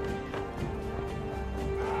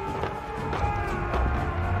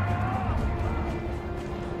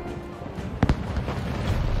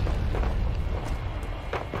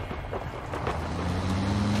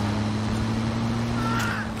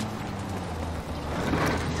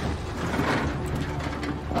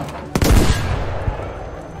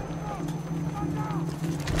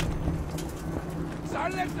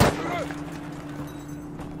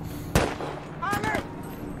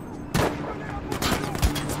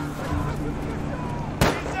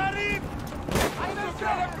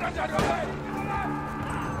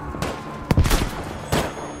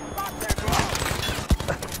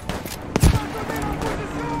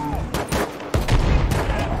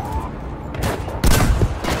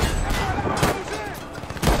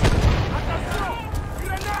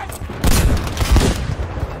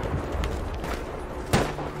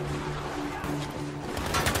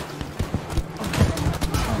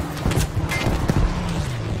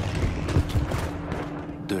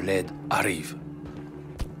 Arrive.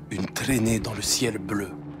 Une traînée dans le ciel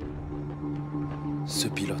bleu. Ce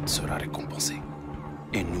pilote sera récompensé.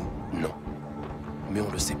 Et nous, non. Mais on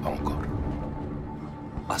ne le sait pas encore.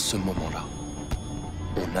 À ce moment-là,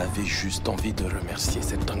 on avait juste envie de remercier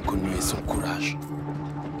cet inconnu et son courage.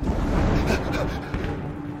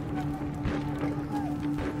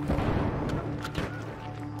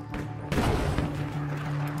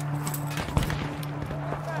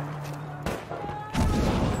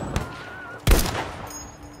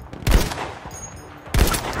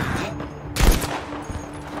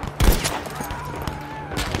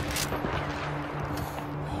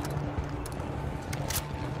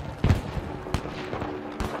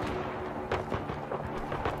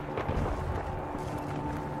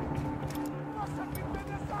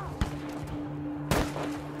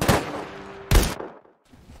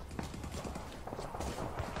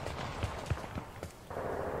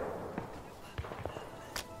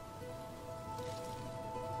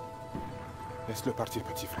 Laisse-le partir,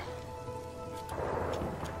 petit frère.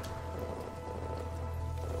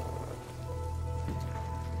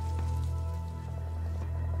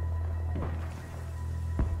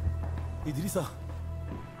 Idrissa,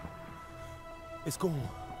 est-ce qu'on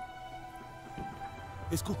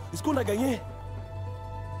a gagné?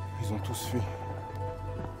 Ils ont tous fui.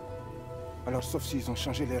 Alors sauf s'ils ont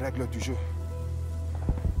changé les règles du jeu.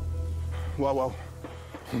 Waouh,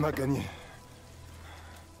 on a gagné.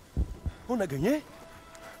 On a gagné?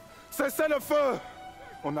 Cessez le feu!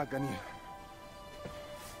 On a gagné.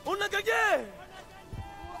 On a gagné!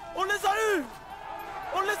 On les a eus!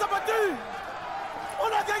 On les a battus! On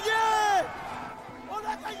a gagné! On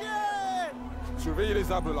a gagné! Surveillez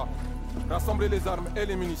les arbres là. Rassemblez les armes et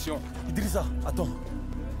les munitions. Idrissa, attends.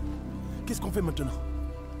 Qu'est-ce qu'on fait maintenant?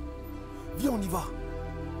 Viens, on y va.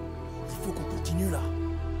 Il faut qu'on continue là.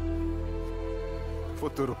 Faut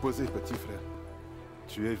te reposer, petit frère.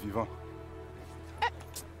 Tu es vivant.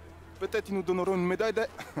 Peut-être ils nous donneront une médaille de...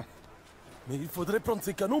 Mais il faudrait prendre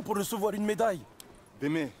ces canons pour recevoir une médaille.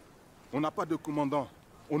 Démé, on n'a pas de commandant.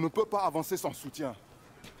 On ne peut pas avancer sans soutien.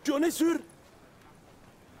 Tu en es sûr?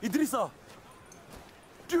 Idrissa,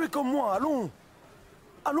 tu es comme moi, allons.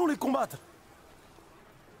 Allons les combattre.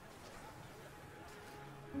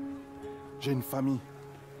 J'ai une famille.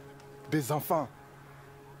 Des enfants.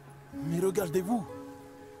 Mais regardez-vous.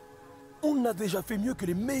 On a déjà fait mieux que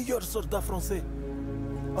les meilleurs soldats français.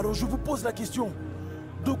 Alors je vous pose la question.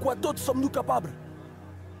 De quoi d'autre sommes-nous capables?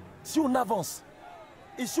 Si on avance,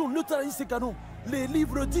 et si on neutralise ces canons, les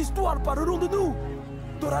livres d'histoire parleront de nous.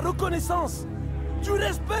 De la reconnaissance, du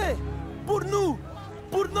respect pour nous,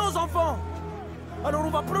 pour nos enfants. Alors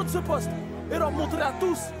on va prendre ce poste et leur montrer à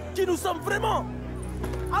tous qui nous sommes vraiment.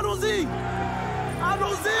 Allons-y!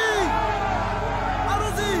 Allons-y!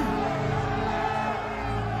 Allons-y!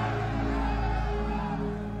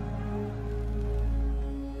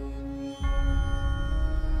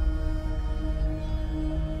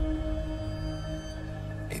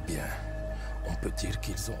 Eh bien, on peut dire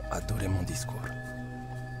qu'ils ont adoré mon discours.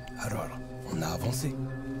 Alors, on a avancé.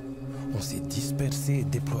 On s'est dispersé et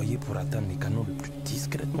déployé pour atteindre les canons le plus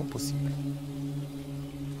discrètement possible.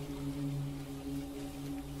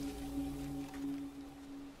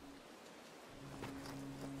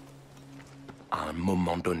 À un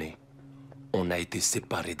moment donné, on a été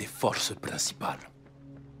séparés des forces principales.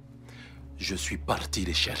 Je suis parti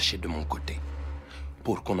les chercher de mon côté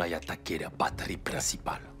pour qu'on aille attaquer la batterie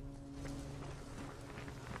principale.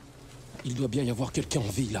 Il doit bien y avoir quelqu'un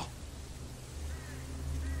en vie, là.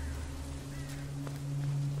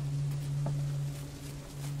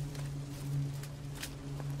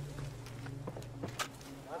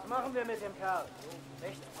 Was machen wir mit dem Kerl?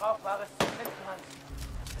 Nichts Brauchbares zu finden, Mann.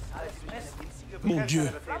 Alles Mist. Mon Dieu.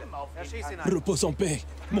 Repose en paix,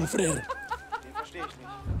 mon frère. Den verstehe ich nicht.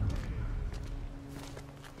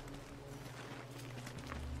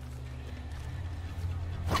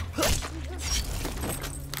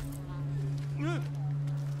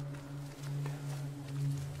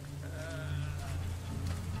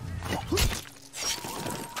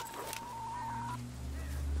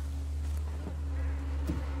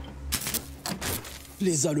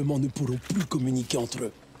 Les Allemands ne pourront plus communiquer entre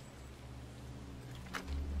eux.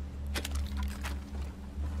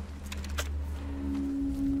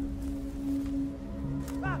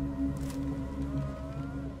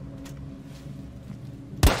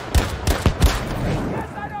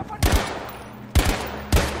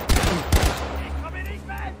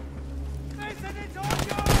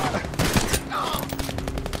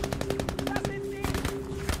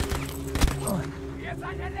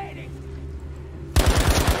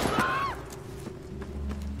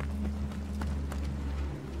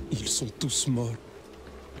 Ils sont tous morts.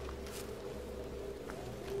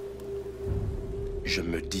 Je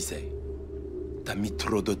me disais, t'as mis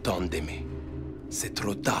trop de temps d'aimer. C'est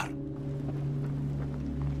trop tard.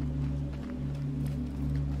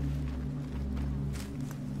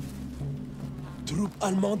 Troupes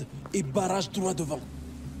allemandes et barrage droit devant.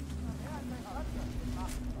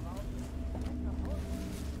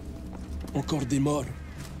 Encore des morts.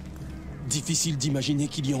 Difficile d'imaginer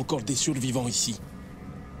qu'il y ait encore des survivants ici.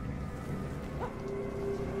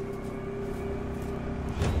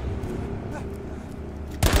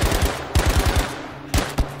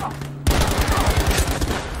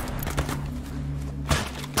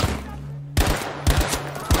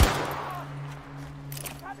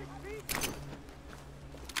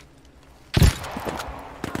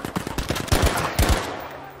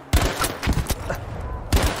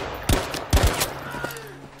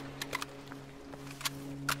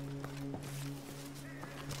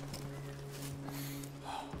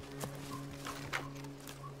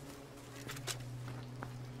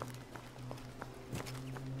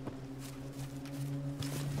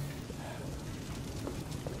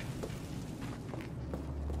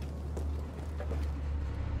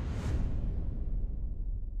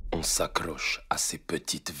 On s'accroche à ces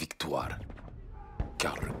petites victoires,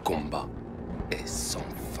 car le combat est sans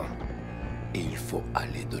fin et il faut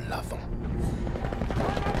aller de l'avant.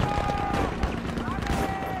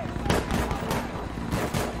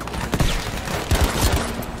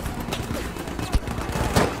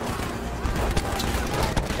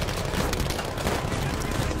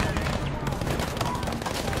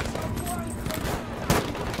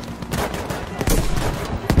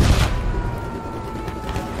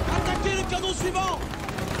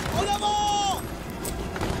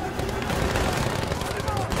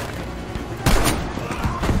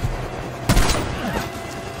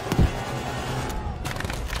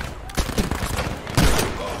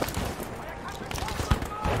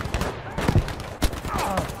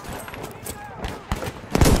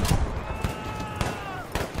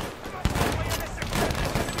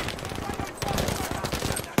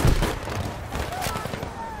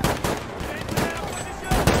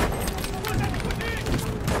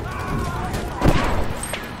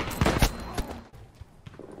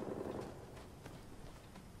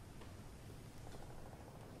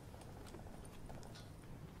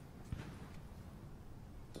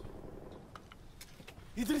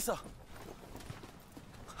 Idrissa!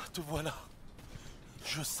 Te voilà.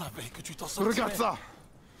 Je savais que tu t'en sortirais. Regarde ça!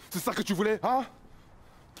 C'est ça que tu voulais, hein?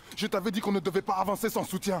 Je t'avais dit qu'on ne devait pas avancer sans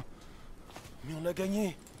soutien. Mais on a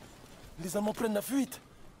gagné. Les Allemands prennent la fuite.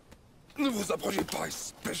 Ne vous approchez pas,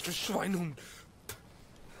 espèce de Schweinhund.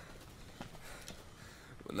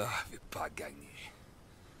 On n'avait pas gagné.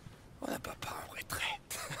 On n'a pas en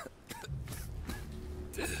retraite.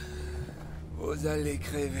 Vous allez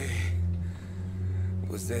crever.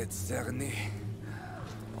 Vous êtes cernés.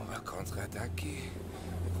 On va contre-attaquer et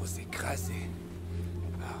vous écraser.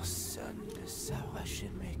 Personne ne saura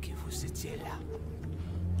jamais que vous étiez là.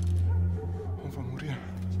 On va mourir.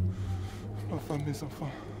 Ma femme, mes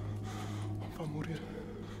enfants. On va mourir.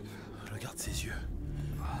 Regarde ses yeux.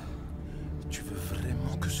 Tu veux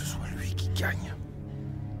vraiment que ce soit lui qui gagne?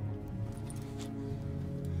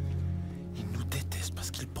 Il nous déteste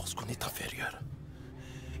parce qu'il pense qu'on est inférieur.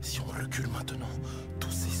 Si on recule maintenant,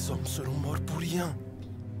 tous ces hommes seront morts pour rien.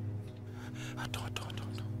 Attends.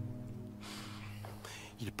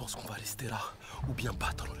 Il pense qu'on va rester là, ou bien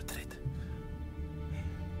battre en retraite.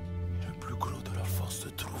 Le plus gros de leur force se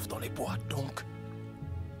trouve dans les bois, donc...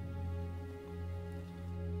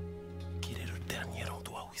 Quel est le dernier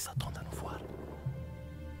endroit où ils s'attendent à nous voir?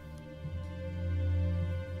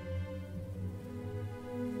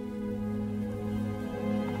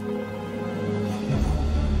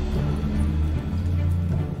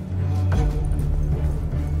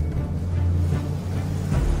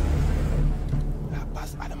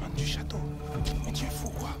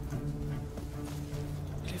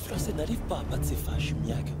 N'arrive pas à battre ses fâches,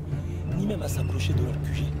 Miag, ni même à s'approcher de leur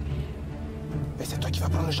QG. Et c'est toi qui vas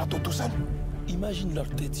prendre le château tout seul? Imagine leur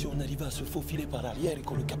tête si on arrivait à se faufiler par arrière et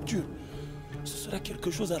qu'on le capture. Ce sera quelque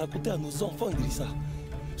chose à raconter à nos enfants, Idrissa.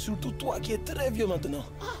 Surtout toi qui es très vieux maintenant.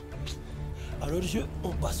 À leurs yeux,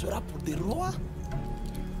 on passera pour des rois.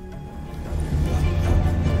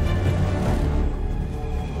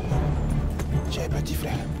 Tiens, petit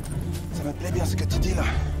frère, ça me plaît bien ce que tu dis là.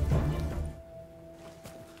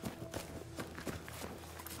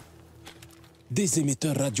 Des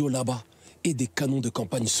émetteurs radio là-bas et des canons de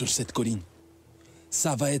campagne sur cette colline.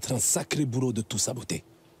 Ça va être un sacré boulot de tout saboter.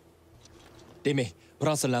 Témé,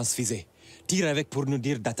 prends ce lance-fusée. Tire avec pour nous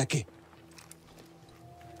dire d'attaquer.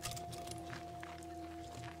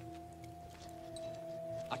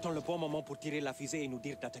 Attends le bon moment pour tirer la fusée et nous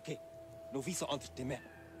dire d'attaquer. Nos vies sont entre tes mains.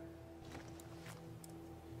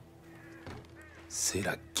 C'est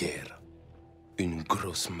la guerre. Une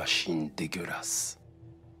grosse machine dégueulasse.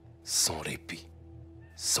 Sans répit,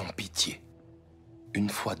 sans pitié.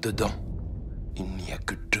 Une fois dedans, il n'y a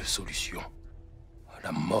que deux solutions.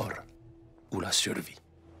 La mort ou la survie.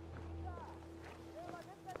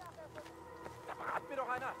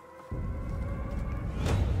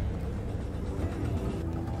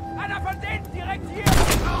 Einer von denen direkt hier!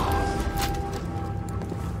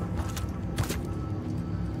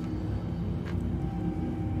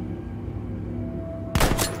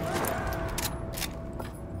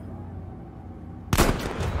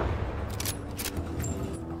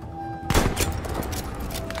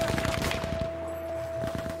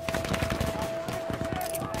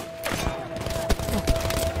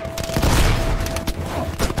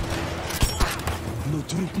 Nos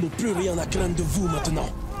troupes n'ont plus rien à craindre de vous maintenant.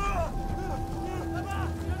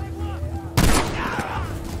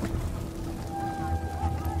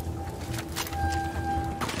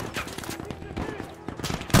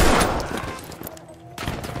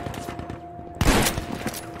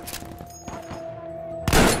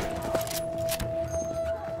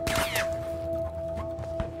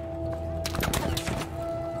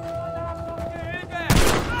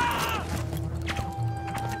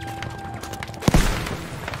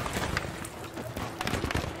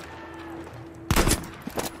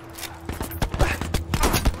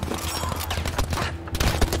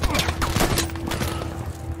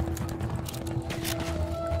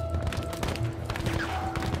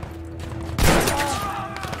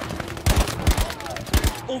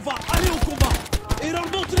 On va aller au combat et leur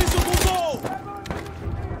montrer ce qu'on vaut.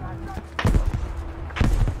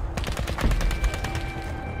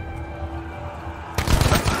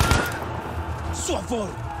 Sois fort,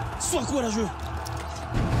 sois courageux.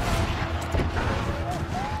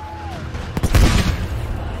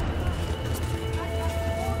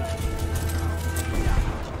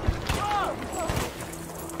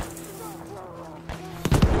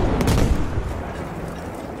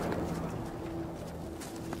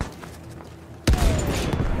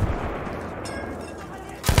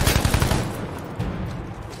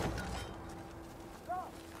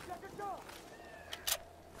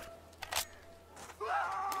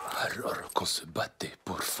 Alors qu'on se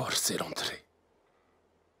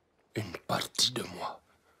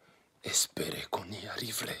Espérer qu'on n'y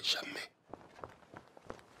arriverait jamais.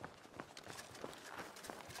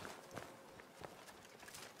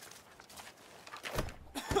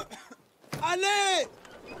 Allez!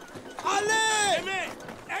 Allez! Aimé!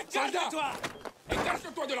 Écarte-toi!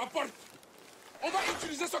 Écarte-toi de la porte! On va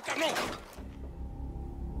utiliser ce canon!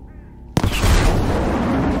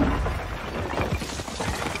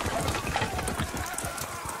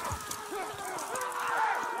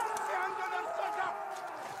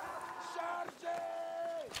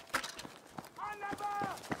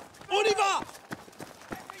 On y va!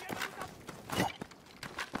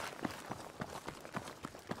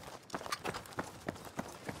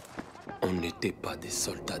 On n'était pas des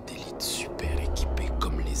soldats d'élite super équipés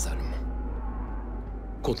comme les Allemands.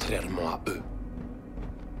 Contrairement à eux,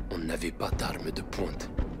 on n'avait pas d'armes de pointe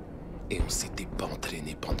et on s'était pas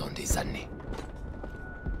entraîné pendant des années.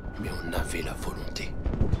 Mais on avait la volonté.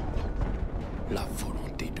 La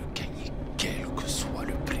volonté de gagner quel que soit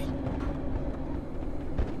le prix.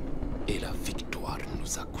 Et la victoire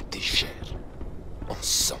nous a coûté cher. En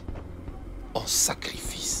sang, en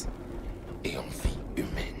sacrifice et en vie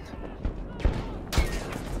humaine.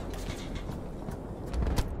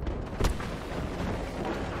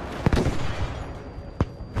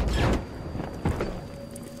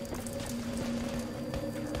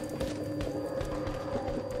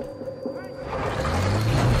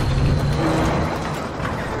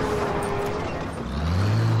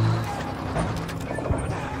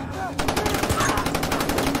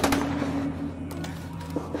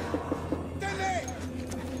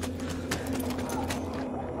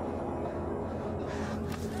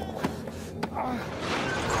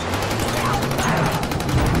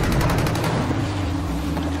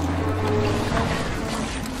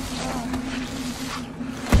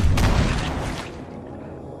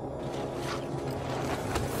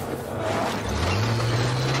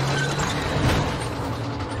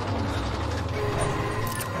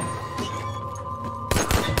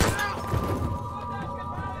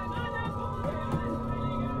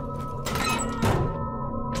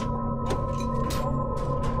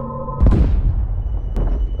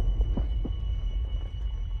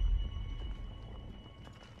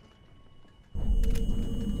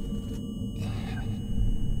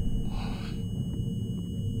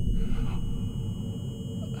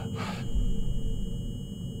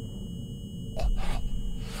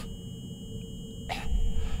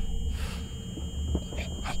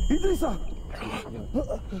 Idrissa!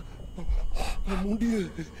 Oh mon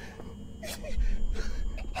Dieu!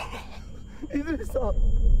 Idrissa!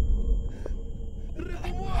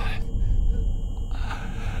 Réveille-moi!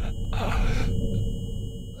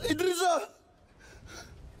 Idrissa!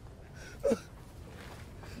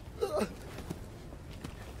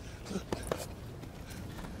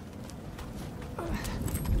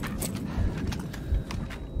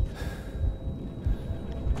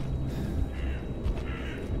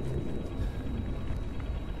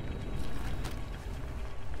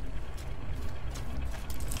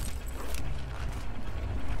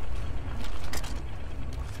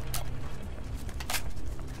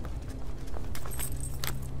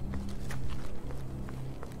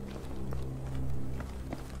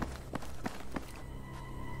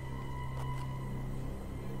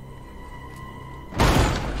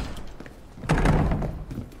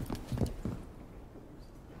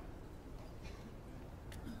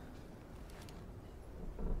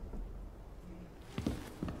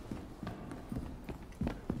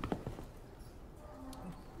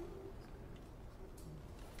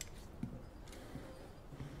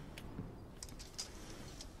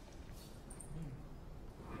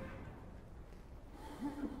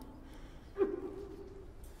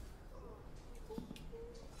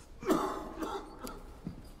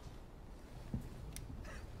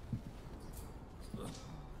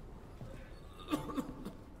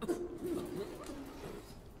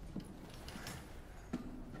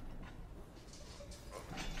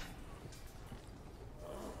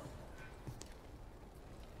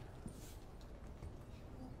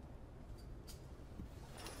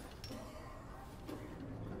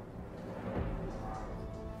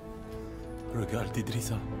 Regarde,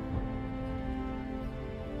 Idrissa.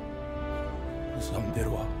 Nous sommes des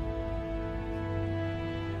rois.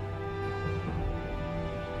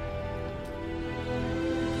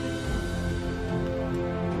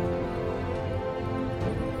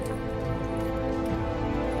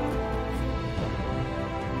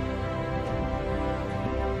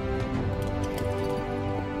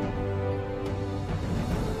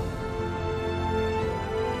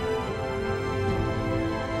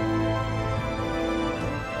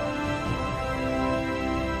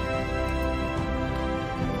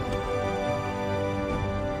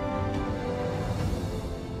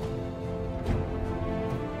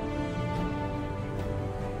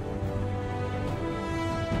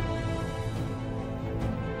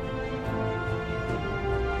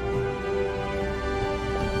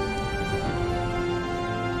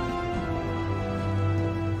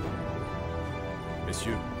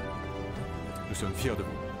 Messieurs, nous sommes fiers de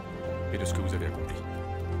vous et de ce que vous avez accompli.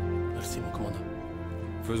 Merci, mon commandant.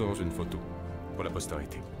 Faisons une photo pour la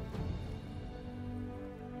postérité.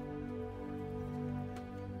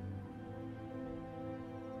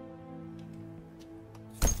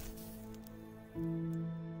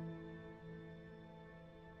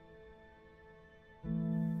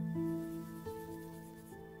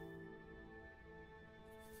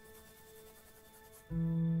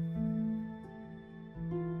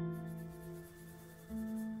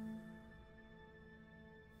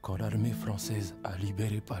 Quand l'armée française a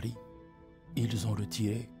libéré Paris, ils ont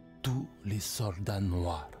retiré tous les soldats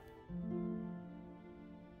noirs.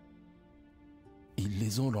 Ils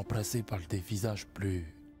les ont remplacés par des visages plus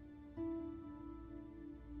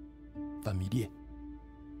familiers.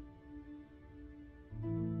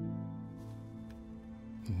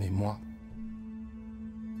 Mais moi,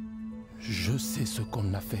 je sais ce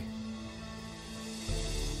qu'on a fait.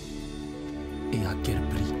 Et à quel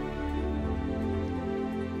prix.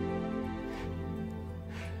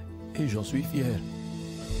 Et j'en suis fier.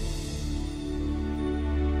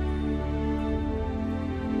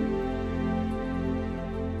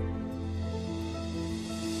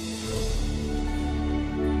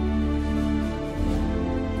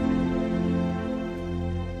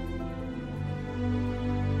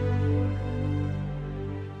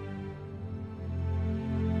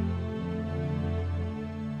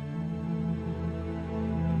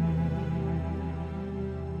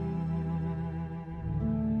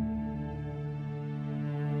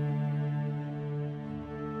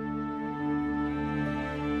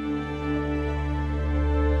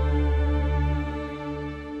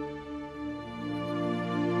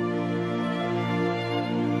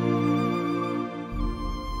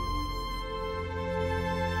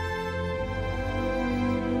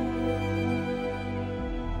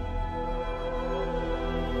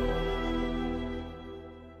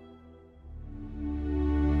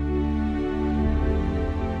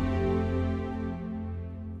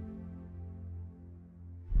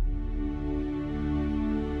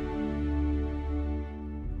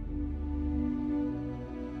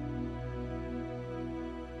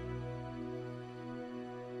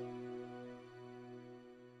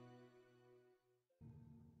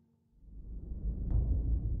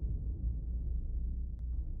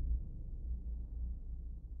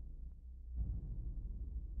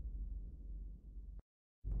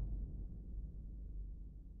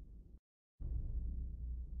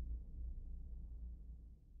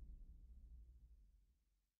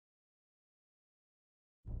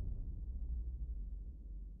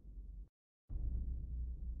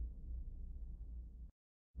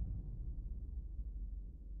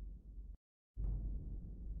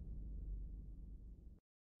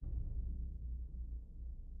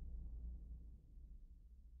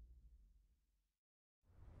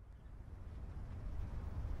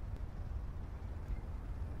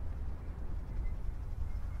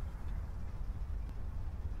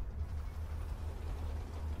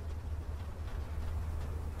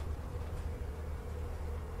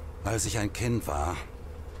 Als ich ein Kind war,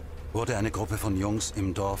 wurde eine Gruppe von Jungs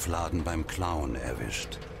im Dorfladen beim Klauen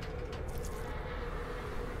erwischt.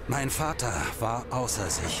 Mein Vater war außer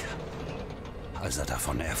sich, als er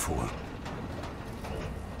davon erfuhr.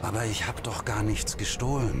 Aber ich habe doch gar nichts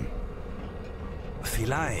gestohlen.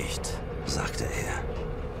 Vielleicht, sagte er.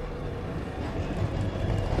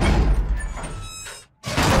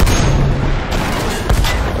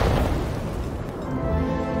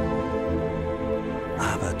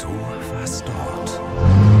 Aber du warst dort.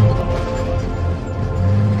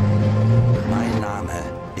 Mein Name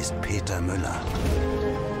ist Peter Müller.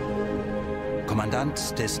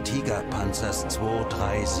 Kommandant des Tigerpanzers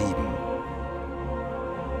 237.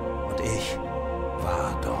 Und ich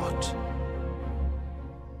war dort.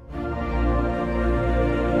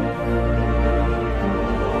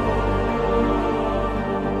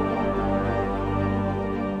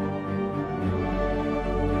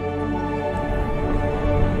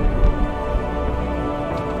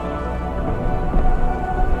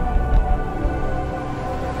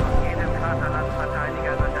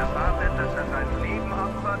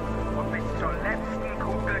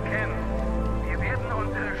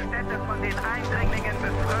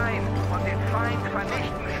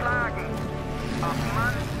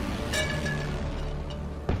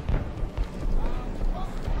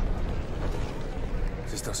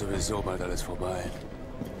 Sowieso bald alles vorbei.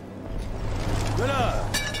 Müller!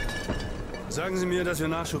 Sagen Sie mir, dass wir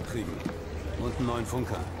Nachschub kriegen. Und einen neuen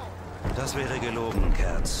Funker. Das wäre gelogen,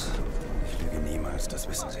 Kerz. Ich lüge niemals, das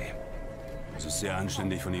wissen Sie. Das ist sehr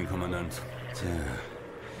anständig von Ihnen, Kommandant. Tja,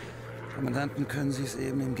 Kommandanten können Sie es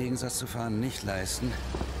eben im Gegensatz zu Fahren nicht leisten,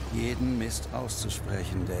 jeden Mist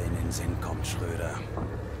auszusprechen, der in den Sinn kommt, Schröder.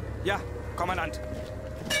 Ja, Kommandant.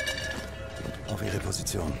 Auf Ihre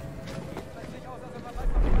Position.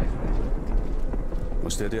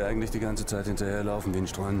 Muss der dir eigentlich die ganze Zeit hinterherlaufen wie ein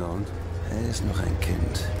streunender Hund? Er ist noch ein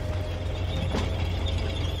Kind.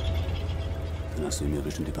 Dann hast du ihm ja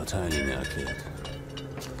bestimmt die Parteilinie erklärt.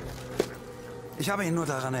 Ich habe ihn nur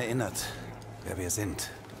daran erinnert, wer wir sind,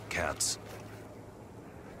 Kerz.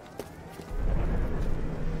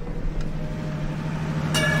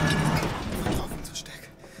 Vertrau auf unsere Stärke.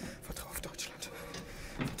 Vertrau auf Deutschland.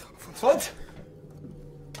 Vertrau auf uns. Und?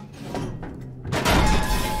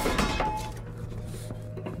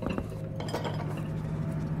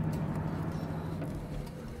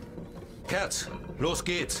 Kerz, los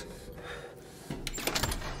geht's.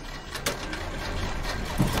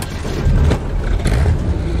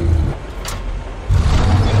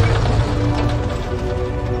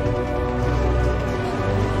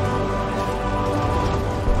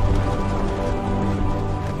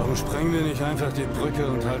 Warum sprengen wir nicht einfach die Brücke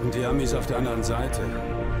und halten die Amis auf der anderen Seite?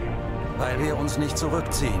 Weil wir uns nicht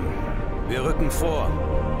zurückziehen. Wir rücken vor.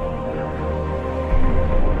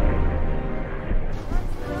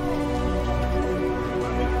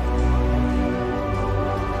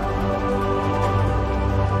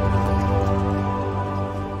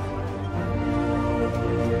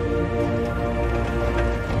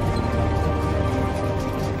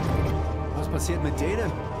 Was passiert mit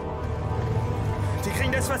denen? Die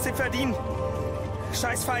kriegen das, was sie verdienen.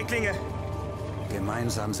 Scheiß Feiglinge.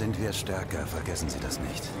 Gemeinsam sind wir stärker, vergessen Sie das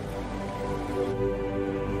nicht.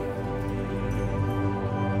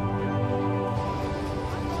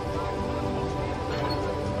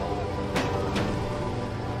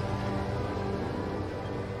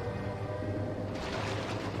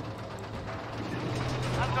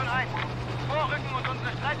 Anton 1, vorrücken und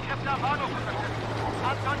unsere Streitkräfte am Bahnhof unterstützen.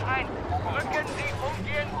 Anton 1, rücken Sie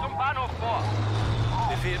umgehend zum Bahnhof vor.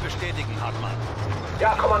 Befehl bestätigen, Hartmann.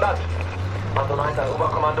 Ja, Kommandant. Anton 1 an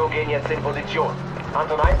Oberkommando gehen jetzt in Position.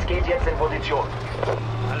 Anton 1 geht jetzt in Position.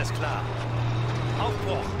 Alles klar.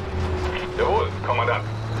 Aufbruch. Jawohl, Kommandant.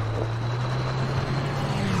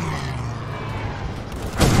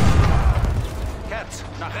 Kerz,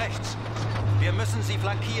 nach rechts. Wir müssen sie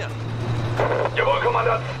flankieren. Jawohl,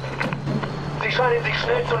 Kommandant. Sie scheinen sich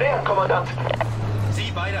schnell zu nähern, Kommandant.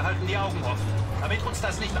 Sie beide halten die Augen offen, damit uns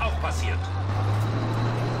das nicht auch passiert.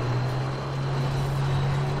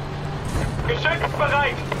 Geschütz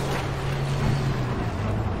bereit!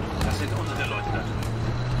 Das sind unsere Leute da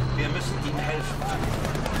drüben. Wir müssen ihnen helfen.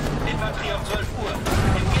 Infanterie auf 12 Uhr.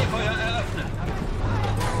 Im Gehfeuer eröffnen.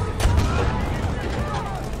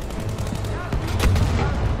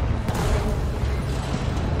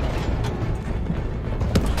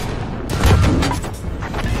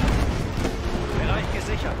 Bereich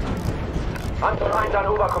gesichert. Anton 1 an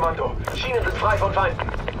Oberkommando. Schienen sind frei von Feinden.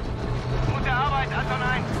 Gute Arbeit, Anton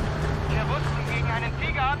 1. Wir wussten, gegen einen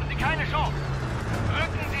Tiger haben Sie keine Chance.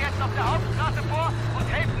 Rücken Sie jetzt auf der Hauptstraße vor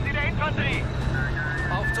und helfen Sie der Infanterie.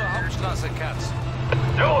 Auf zur Hauptstraße, Kerz.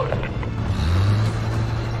 Jawohl!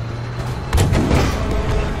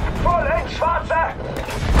 Vollends, Schwarze!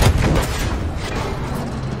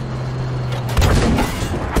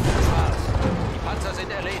 Die Panzer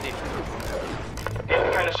sind erledigt. Ihr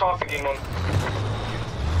habt keine Chance gegen uns.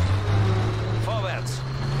 Vorwärts.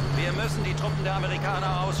 Wir müssen die Truppen der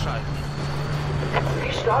Amerikaner ausschalten.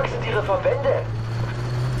 Wie stark sind Ihre Verbände?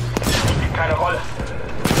 Spielt keine Rolle.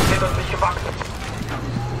 Wir sind uns nicht gewachsen.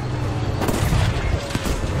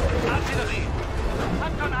 Artillerie!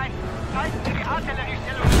 Anton 1, schalten Sie die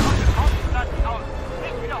Artilleriestellungen auf dem Hauptplatz aus.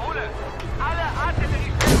 Ich wiederhole, alle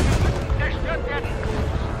Artilleriestellungen müssen zerstört werden.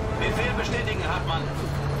 Befehl bestätigen, Hartmann.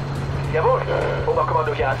 Jawohl.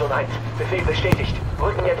 Oberkommando hier, Anton 1. Befehl bestätigt.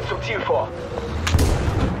 Rücken jetzt zum Ziel vor.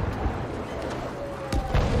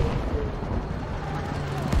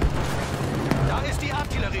 Da ist die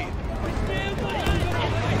Artillerie.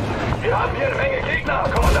 Wir haben hier eine Menge Gegner,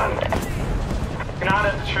 Kommandant.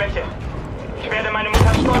 Gnade ist Schwäche. Ich werde meine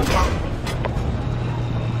Mutter stolz machen.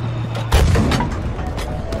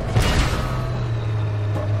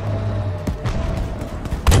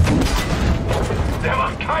 Der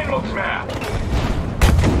macht keinen Mucks mehr.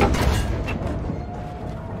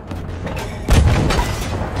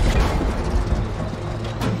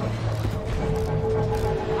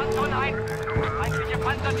 Anton 1, feindliche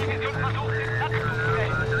Panzerdivision versucht, den Platz zu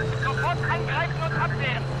stellen. Sofort angreifen und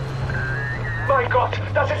abwehren. Mein Gott,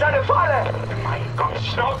 das ist eine Falle! Mein Gott,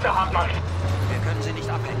 Schnauze, Hartmann! Wir können sie nicht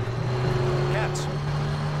abhängen. Herz,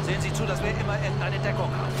 Sehen Sie zu, dass wir immer irgendeine Deckung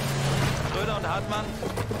haben. Schröder und Hartmann,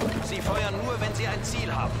 Sie feuern nur, wenn Sie ein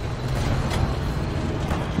Ziel haben.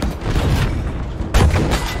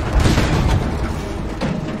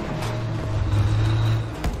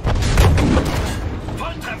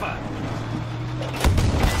 Volltreffer!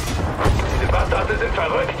 Diese Bastarde sind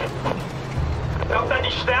verrückt. Kommt an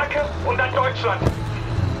die Stärke und an Deutschland.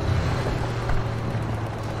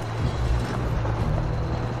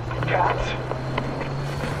 Katz,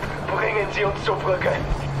 bringen Sie uns zur Brücke.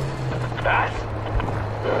 Was?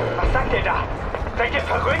 Was sagt ihr da? Seid ihr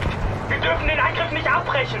verrückt? Wir dürfen den Angriff nicht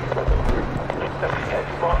abbrechen. Das ist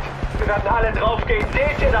Selbstmord. Wir werden alle draufgehen.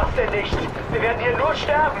 Seht ihr das denn nicht? Wir werden hier nur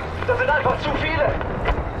sterben. Das sind einfach zu viele.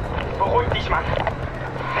 Beruhig dich, Mann.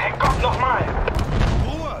 Herrgott, nochmal.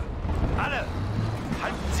 Ruhe! Alle!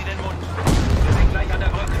 Halten Sie den Mund. Wir sind gleich an der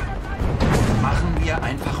Brücke. Machen wir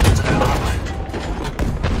einfach unsere Arbeit.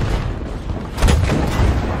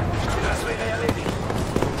 Das wäre erledigt.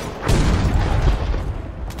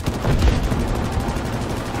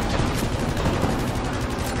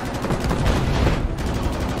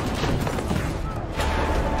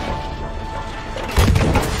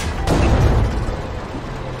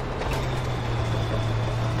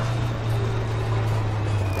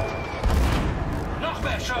 Noch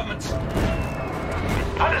mehr Shermans!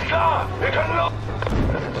 Alles klar, wir können los.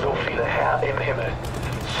 Das sind so viele Herr im Himmel.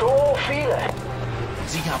 So viele.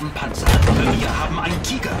 Sie haben Panzer, wir haben einen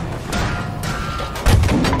Tiger.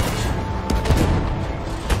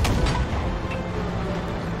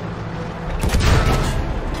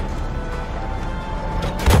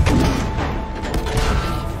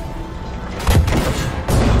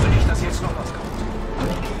 Ich hoffe nicht, dass jetzt noch was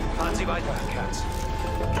kommt. Fahren Sie weiter, Kerz.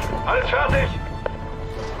 Alles fertig.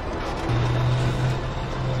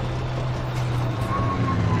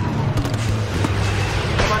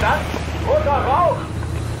 Kommandant, roter Rauch.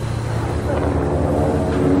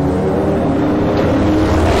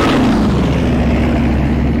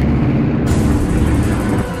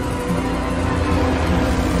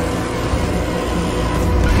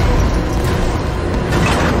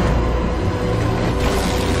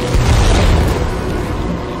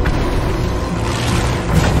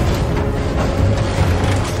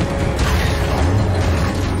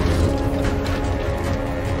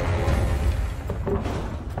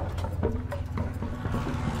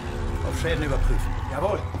 Schäden überprüfen.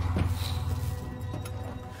 Jawohl.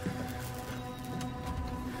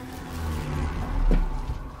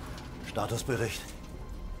 Statusbericht.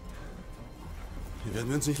 Hier werden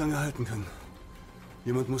wir uns nicht lange halten können.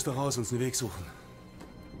 Jemand muss da raus, uns einen Weg suchen.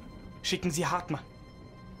 Schicken Sie Hartmann.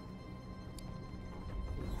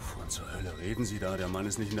 Wovon zur Hölle reden Sie da? Der Mann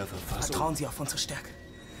ist nicht in der Verfassung. Vertrauen Sie auf unsere Stärke.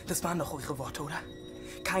 Das waren doch eure Worte, oder?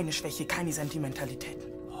 Keine Schwäche, keine Sentimentalitäten.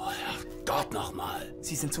 Oh, Herrgott, nochmal.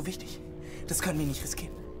 Sie sind so wichtig. Das können wir nicht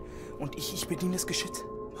riskieren. Und ich bediene das Geschütz.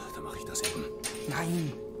 Dann mache ich das eben.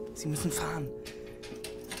 Nein, Sie müssen fahren.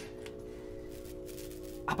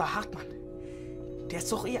 Aber Hartmann, der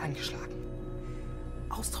ist doch eh eingeschlagen.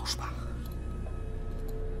 Austauschbar.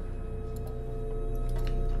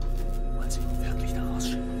 Wollen Sie ihn wirklich da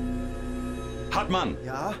rausschicken? Hartmann!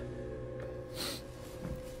 Ja?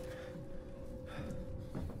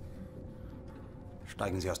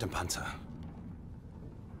 Steigen Sie aus dem Panzer.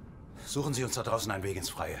 Suchen Sie uns da draußen einen Weg ins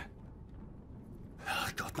Freie.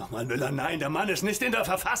 Herrgott, nochmal, Müller, nein, der Mann ist nicht in der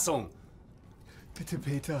Verfassung. Bitte,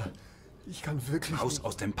 Peter. Ich kann wirklich Raus nicht.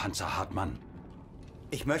 aus dem Panzer, Hartmann.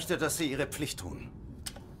 Ich möchte, dass Sie Ihre Pflicht tun.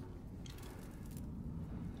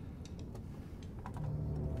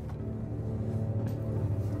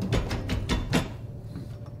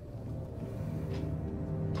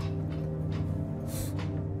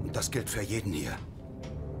 Und das gilt für jeden hier.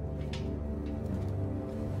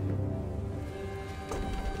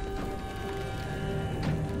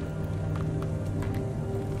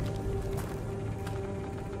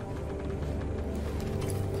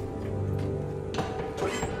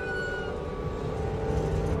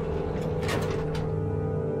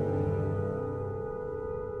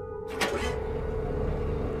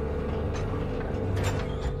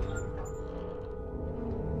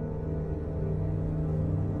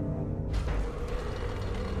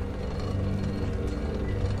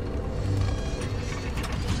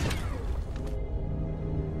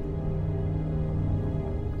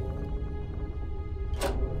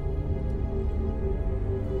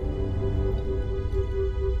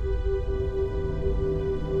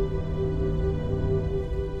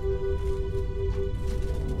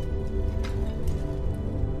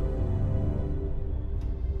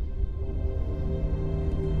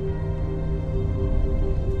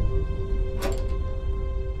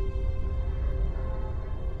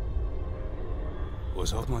 Wo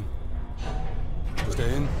ist Hauptmann? Wo ist der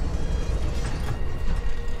hin?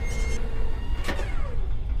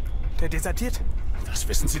 Der desertiert? Das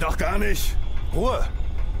wissen Sie doch gar nicht. Ruhe!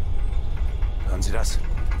 Hören Sie das?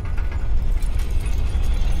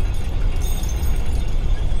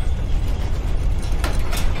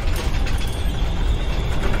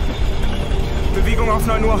 Bewegung auf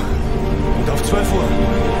 9 Uhr. Und auf 12 Uhr.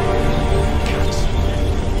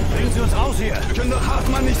 Bringen Sie uns raus hier. Wir können doch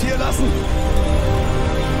Hartmann nicht hier lassen.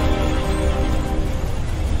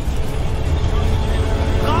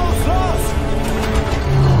 Raus, los!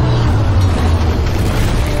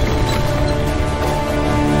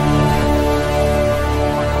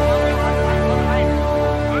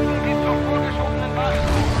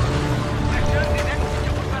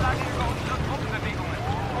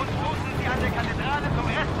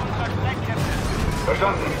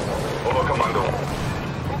 Verstanden. Oberkommando.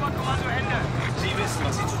 Oberkommando, Hände. Sie wissen,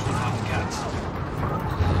 was Sie zu tun haben, Kerz.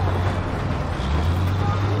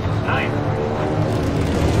 Nein.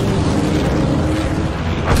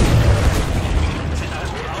 Sind alle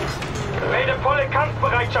gut auf? Melde volle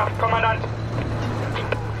Kampfbereitschaft, Kommandant.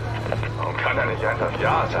 Warum kann er nicht einfach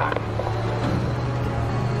Ja sagen?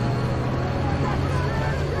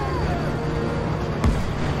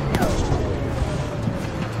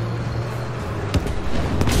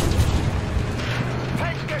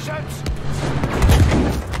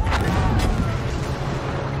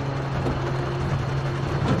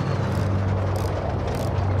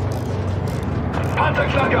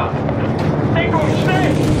 Panzerknacker! Deckung,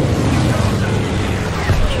 schnell!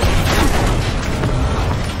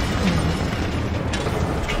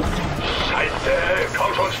 Scheiße!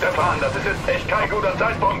 Komm schon, Stefan, das ist jetzt echt kein guter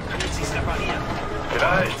Zeitpunkt. Will Sie es reparieren?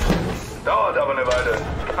 Vielleicht. Dauert aber eine Weile.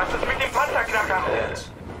 Was ist mit dem Panzerknacker?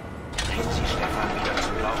 Bringen Sie Stefan wieder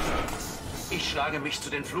zum Laufen. Ich schlage mich zu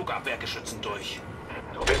den Flugabwehrgeschützen durch.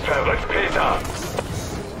 Du bist verrückt, Peter!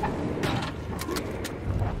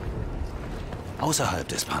 Außerhalb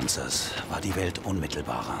des Panzers war die Welt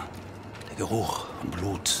unmittelbarer. Der Geruch von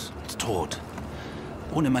Blut und Tod.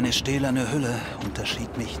 Ohne meine stählerne Hülle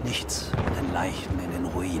unterschied mich nichts von den Leichen in den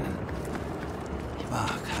Ruinen. Ich war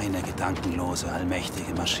keine gedankenlose,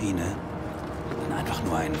 allmächtige Maschine, sondern einfach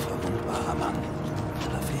nur ein verwundbarer Mann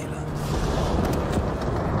voller Fehler.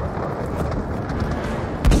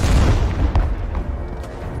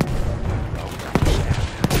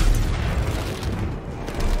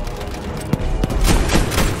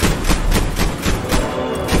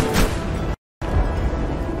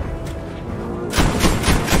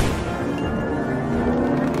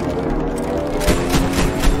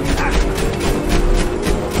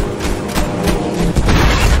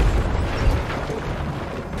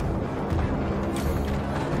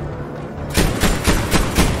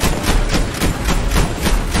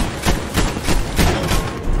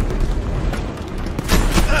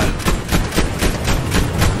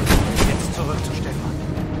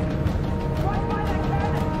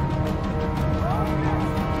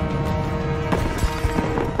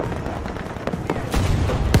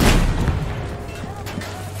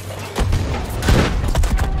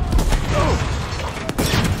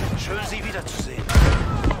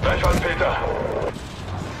 Gleichfalls, Peter.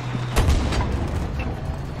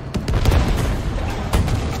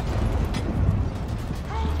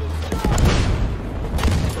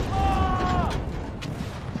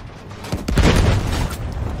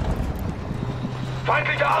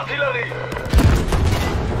 Feindliche Artillerie!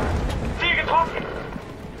 Ziel getroffen!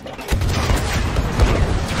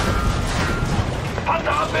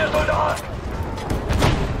 Panzerabwehrsoldat!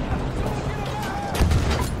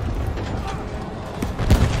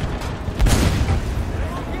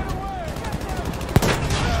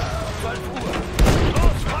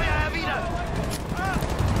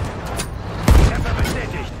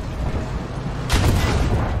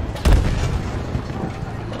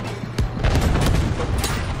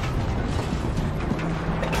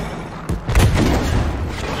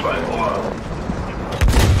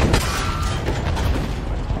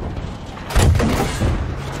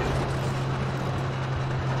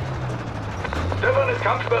 Stefan ist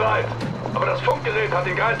kampfbereit, aber das Funkgerät hat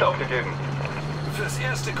den Geist aufgegeben. Fürs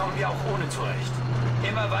Erste kommen wir auch ohne zurecht.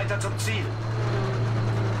 Immer weiter zum Ziel.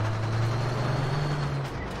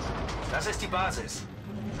 Das ist die Basis.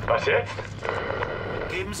 Was jetzt?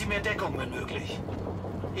 Geben Sie mir Deckung, wenn möglich.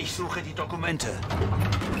 Ich suche die Dokumente.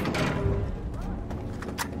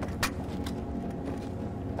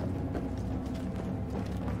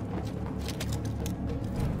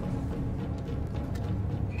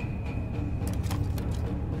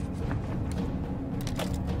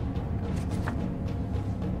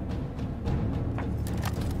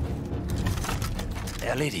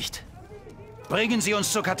 Erledigt. Bringen Sie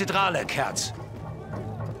uns zur Kathedrale, Kerz.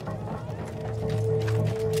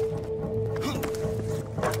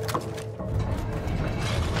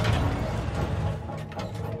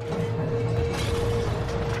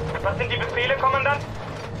 Was sind die Befehle, Kommandant?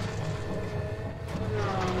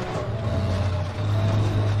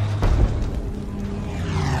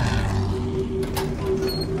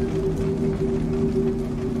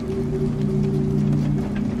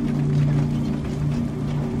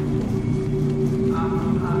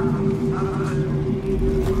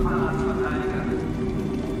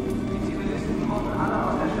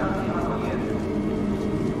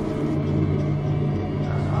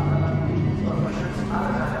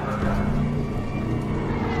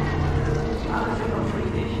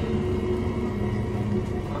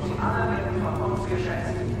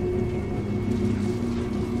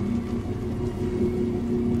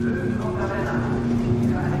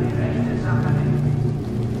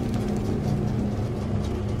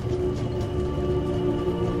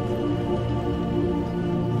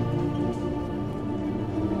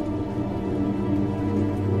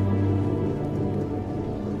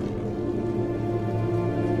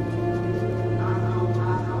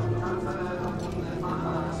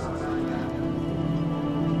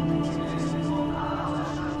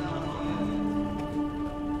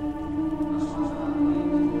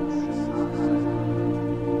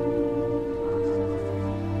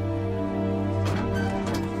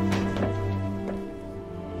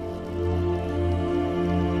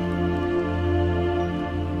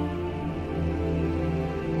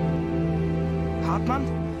 Hartmann?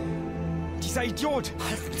 Dieser Idiot!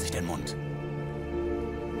 Halten Sie den Mund.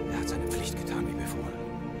 Er hat seine Pflicht getan, wie befohlen.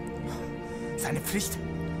 Seine Pflicht?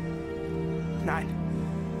 Nein,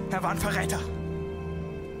 er war ein Verräter.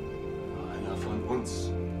 Einer von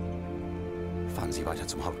uns. Fahren Sie weiter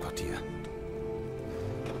zum Hauptquartier.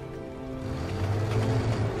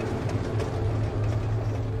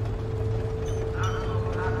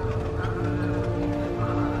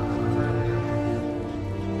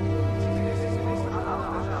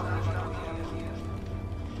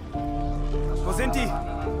 Wo sind die?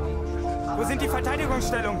 Wo sind die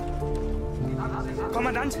Verteidigungsstellungen?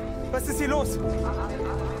 Kommandant, was ist hier los?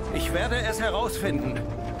 Ich werde es herausfinden.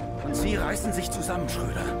 Und Sie reißen sich zusammen,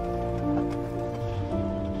 Schröder.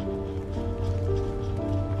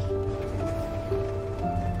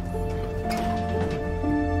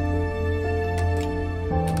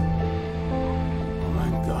 Oh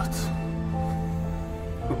mein Gott.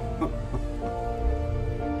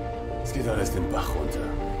 Es geht alles den Bach runter.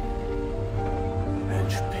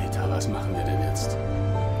 Mensch, Peter, was machen wir denn jetzt?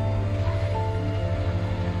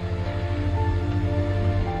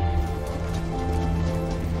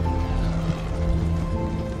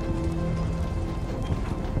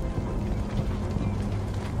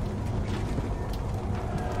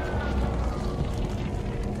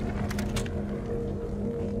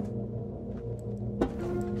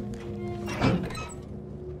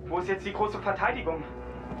 Wo ist jetzt die große Verteidigung?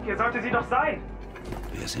 Hier sollte sie doch sein.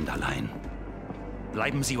 Wir sind allein.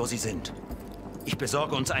 Bleiben Sie, wo Sie sind. Ich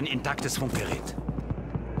besorge uns ein intaktes Funkgerät.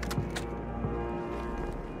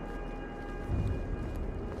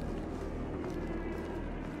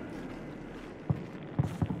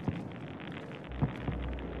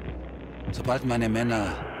 Sobald meine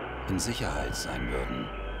Männer in Sicherheit sein würden,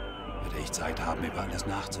 würde ich Zeit haben, über alles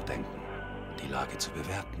nachzudenken, die Lage zu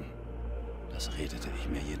bewerten. Das redete ich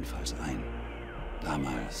mir jedenfalls ein.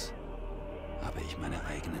 Damals habe ich meine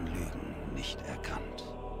eigenen Lügen nicht erkannt.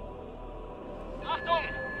 Achtung!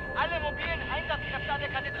 Alle mobilen Einsatzkräfte an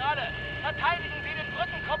der Kathedrale! Verteidigen Sie den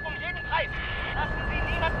Brückenkopf um jeden Preis! Lassen Sie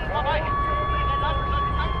niemanden vorbei! Ihre Land wird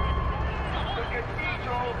angegriffen! The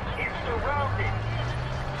cathedral is surrounded.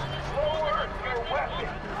 Lower your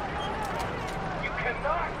weapon. You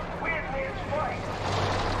cannot win this fight.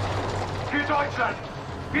 Für Deutschland!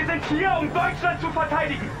 Wir sind hier, um Deutschland zu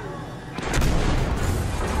verteidigen!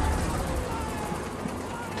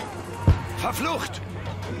 Verflucht!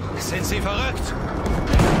 Sind Sie verrückt?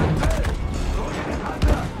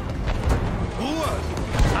 Ruhe!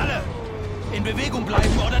 Alle! In Bewegung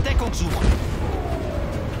bleiben oder Deckung suchen!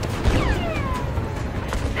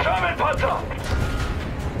 Schermenpanzer!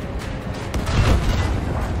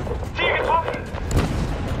 Ziel getroffen!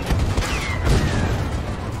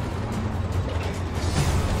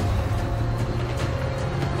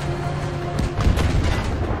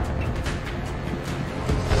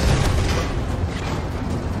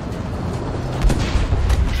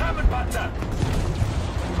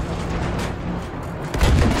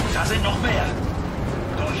 Da sind noch mehr!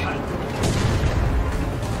 Durchhalten!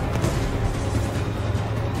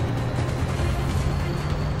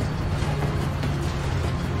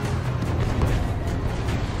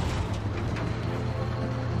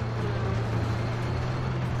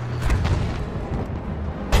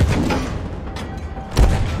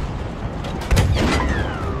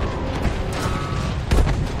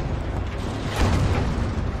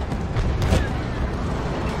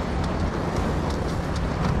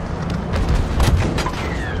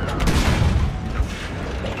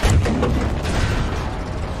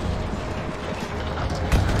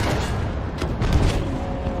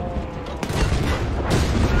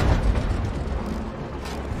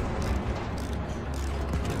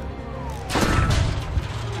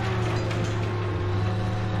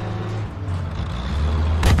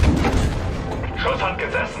 hat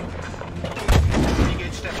gesessen. Wie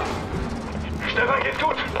geht's, Stefan? Stefan geht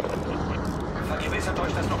gut. Vergewissert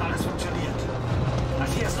euch, dass noch alles funktioniert.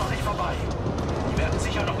 Das hier ist noch nicht vorbei. Die werden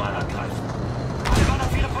sicher nochmal angreifen. Alle Mann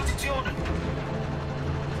auf ihre Positionen.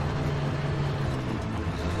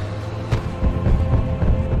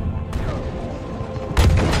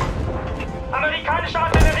 Amerikanische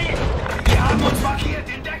Artillerie! Wir haben uns markiert!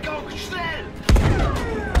 In Deckung! Schnell!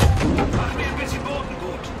 Machen wir ein bisschen Boden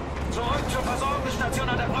gut. Zurück zur Versorgungsstation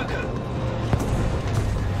an der Brücke.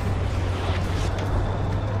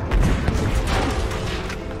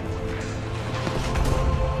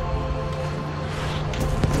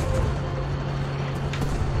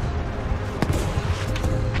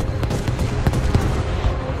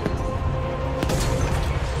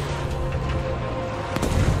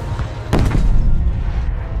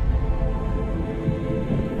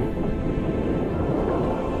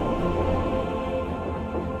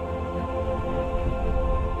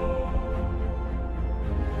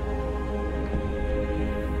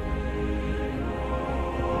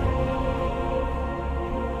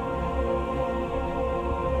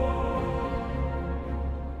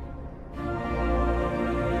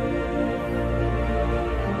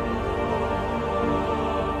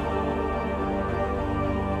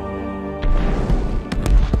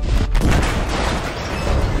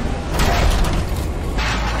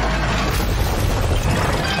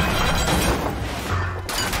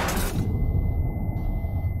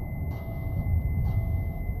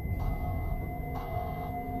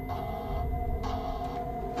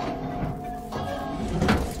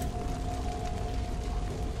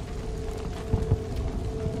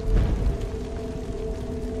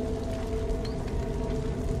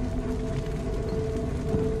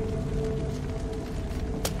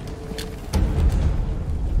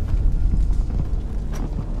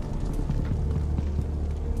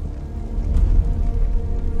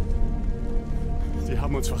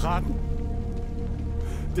 Uns verraten.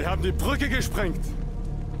 Die haben die Brücke gesprengt.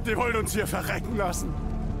 Die wollen uns hier verrecken lassen.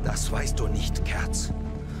 Das weißt du nicht, Kerz.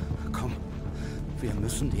 Komm, wir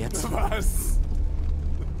müssen jetzt... Was?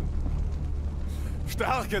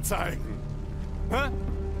 Stärke zeigen. Hä?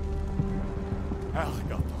 Herrgott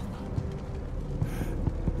doch mal.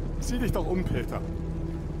 Sieh dich doch um, Peter.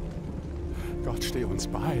 Gott, steh uns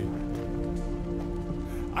bei.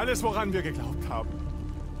 Alles, woran wir geglaubt haben.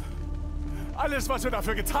 Alles, was wir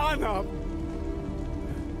dafür getan haben.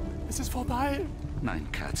 Es ist vorbei. Nein,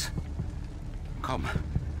 Kerz. Komm.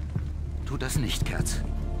 Tu das nicht, Kerz.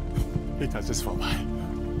 Das ist vorbei.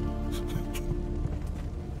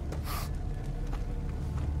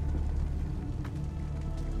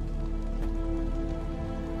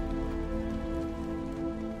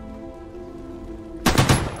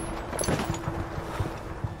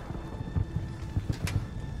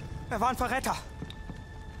 Er war ein Verräter.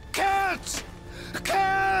 Kerz!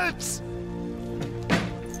 Kerz!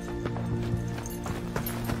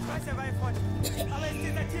 Ich weiß, er war ein Freund, aber er ist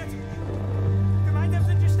desertiert. Gemeinsam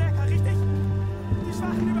sind wir stärker, richtig? Die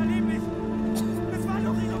Schwachen überleben nicht. Das waren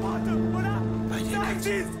doch ihre Worte, oder? Sagen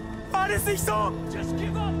Sie es! War das nicht so?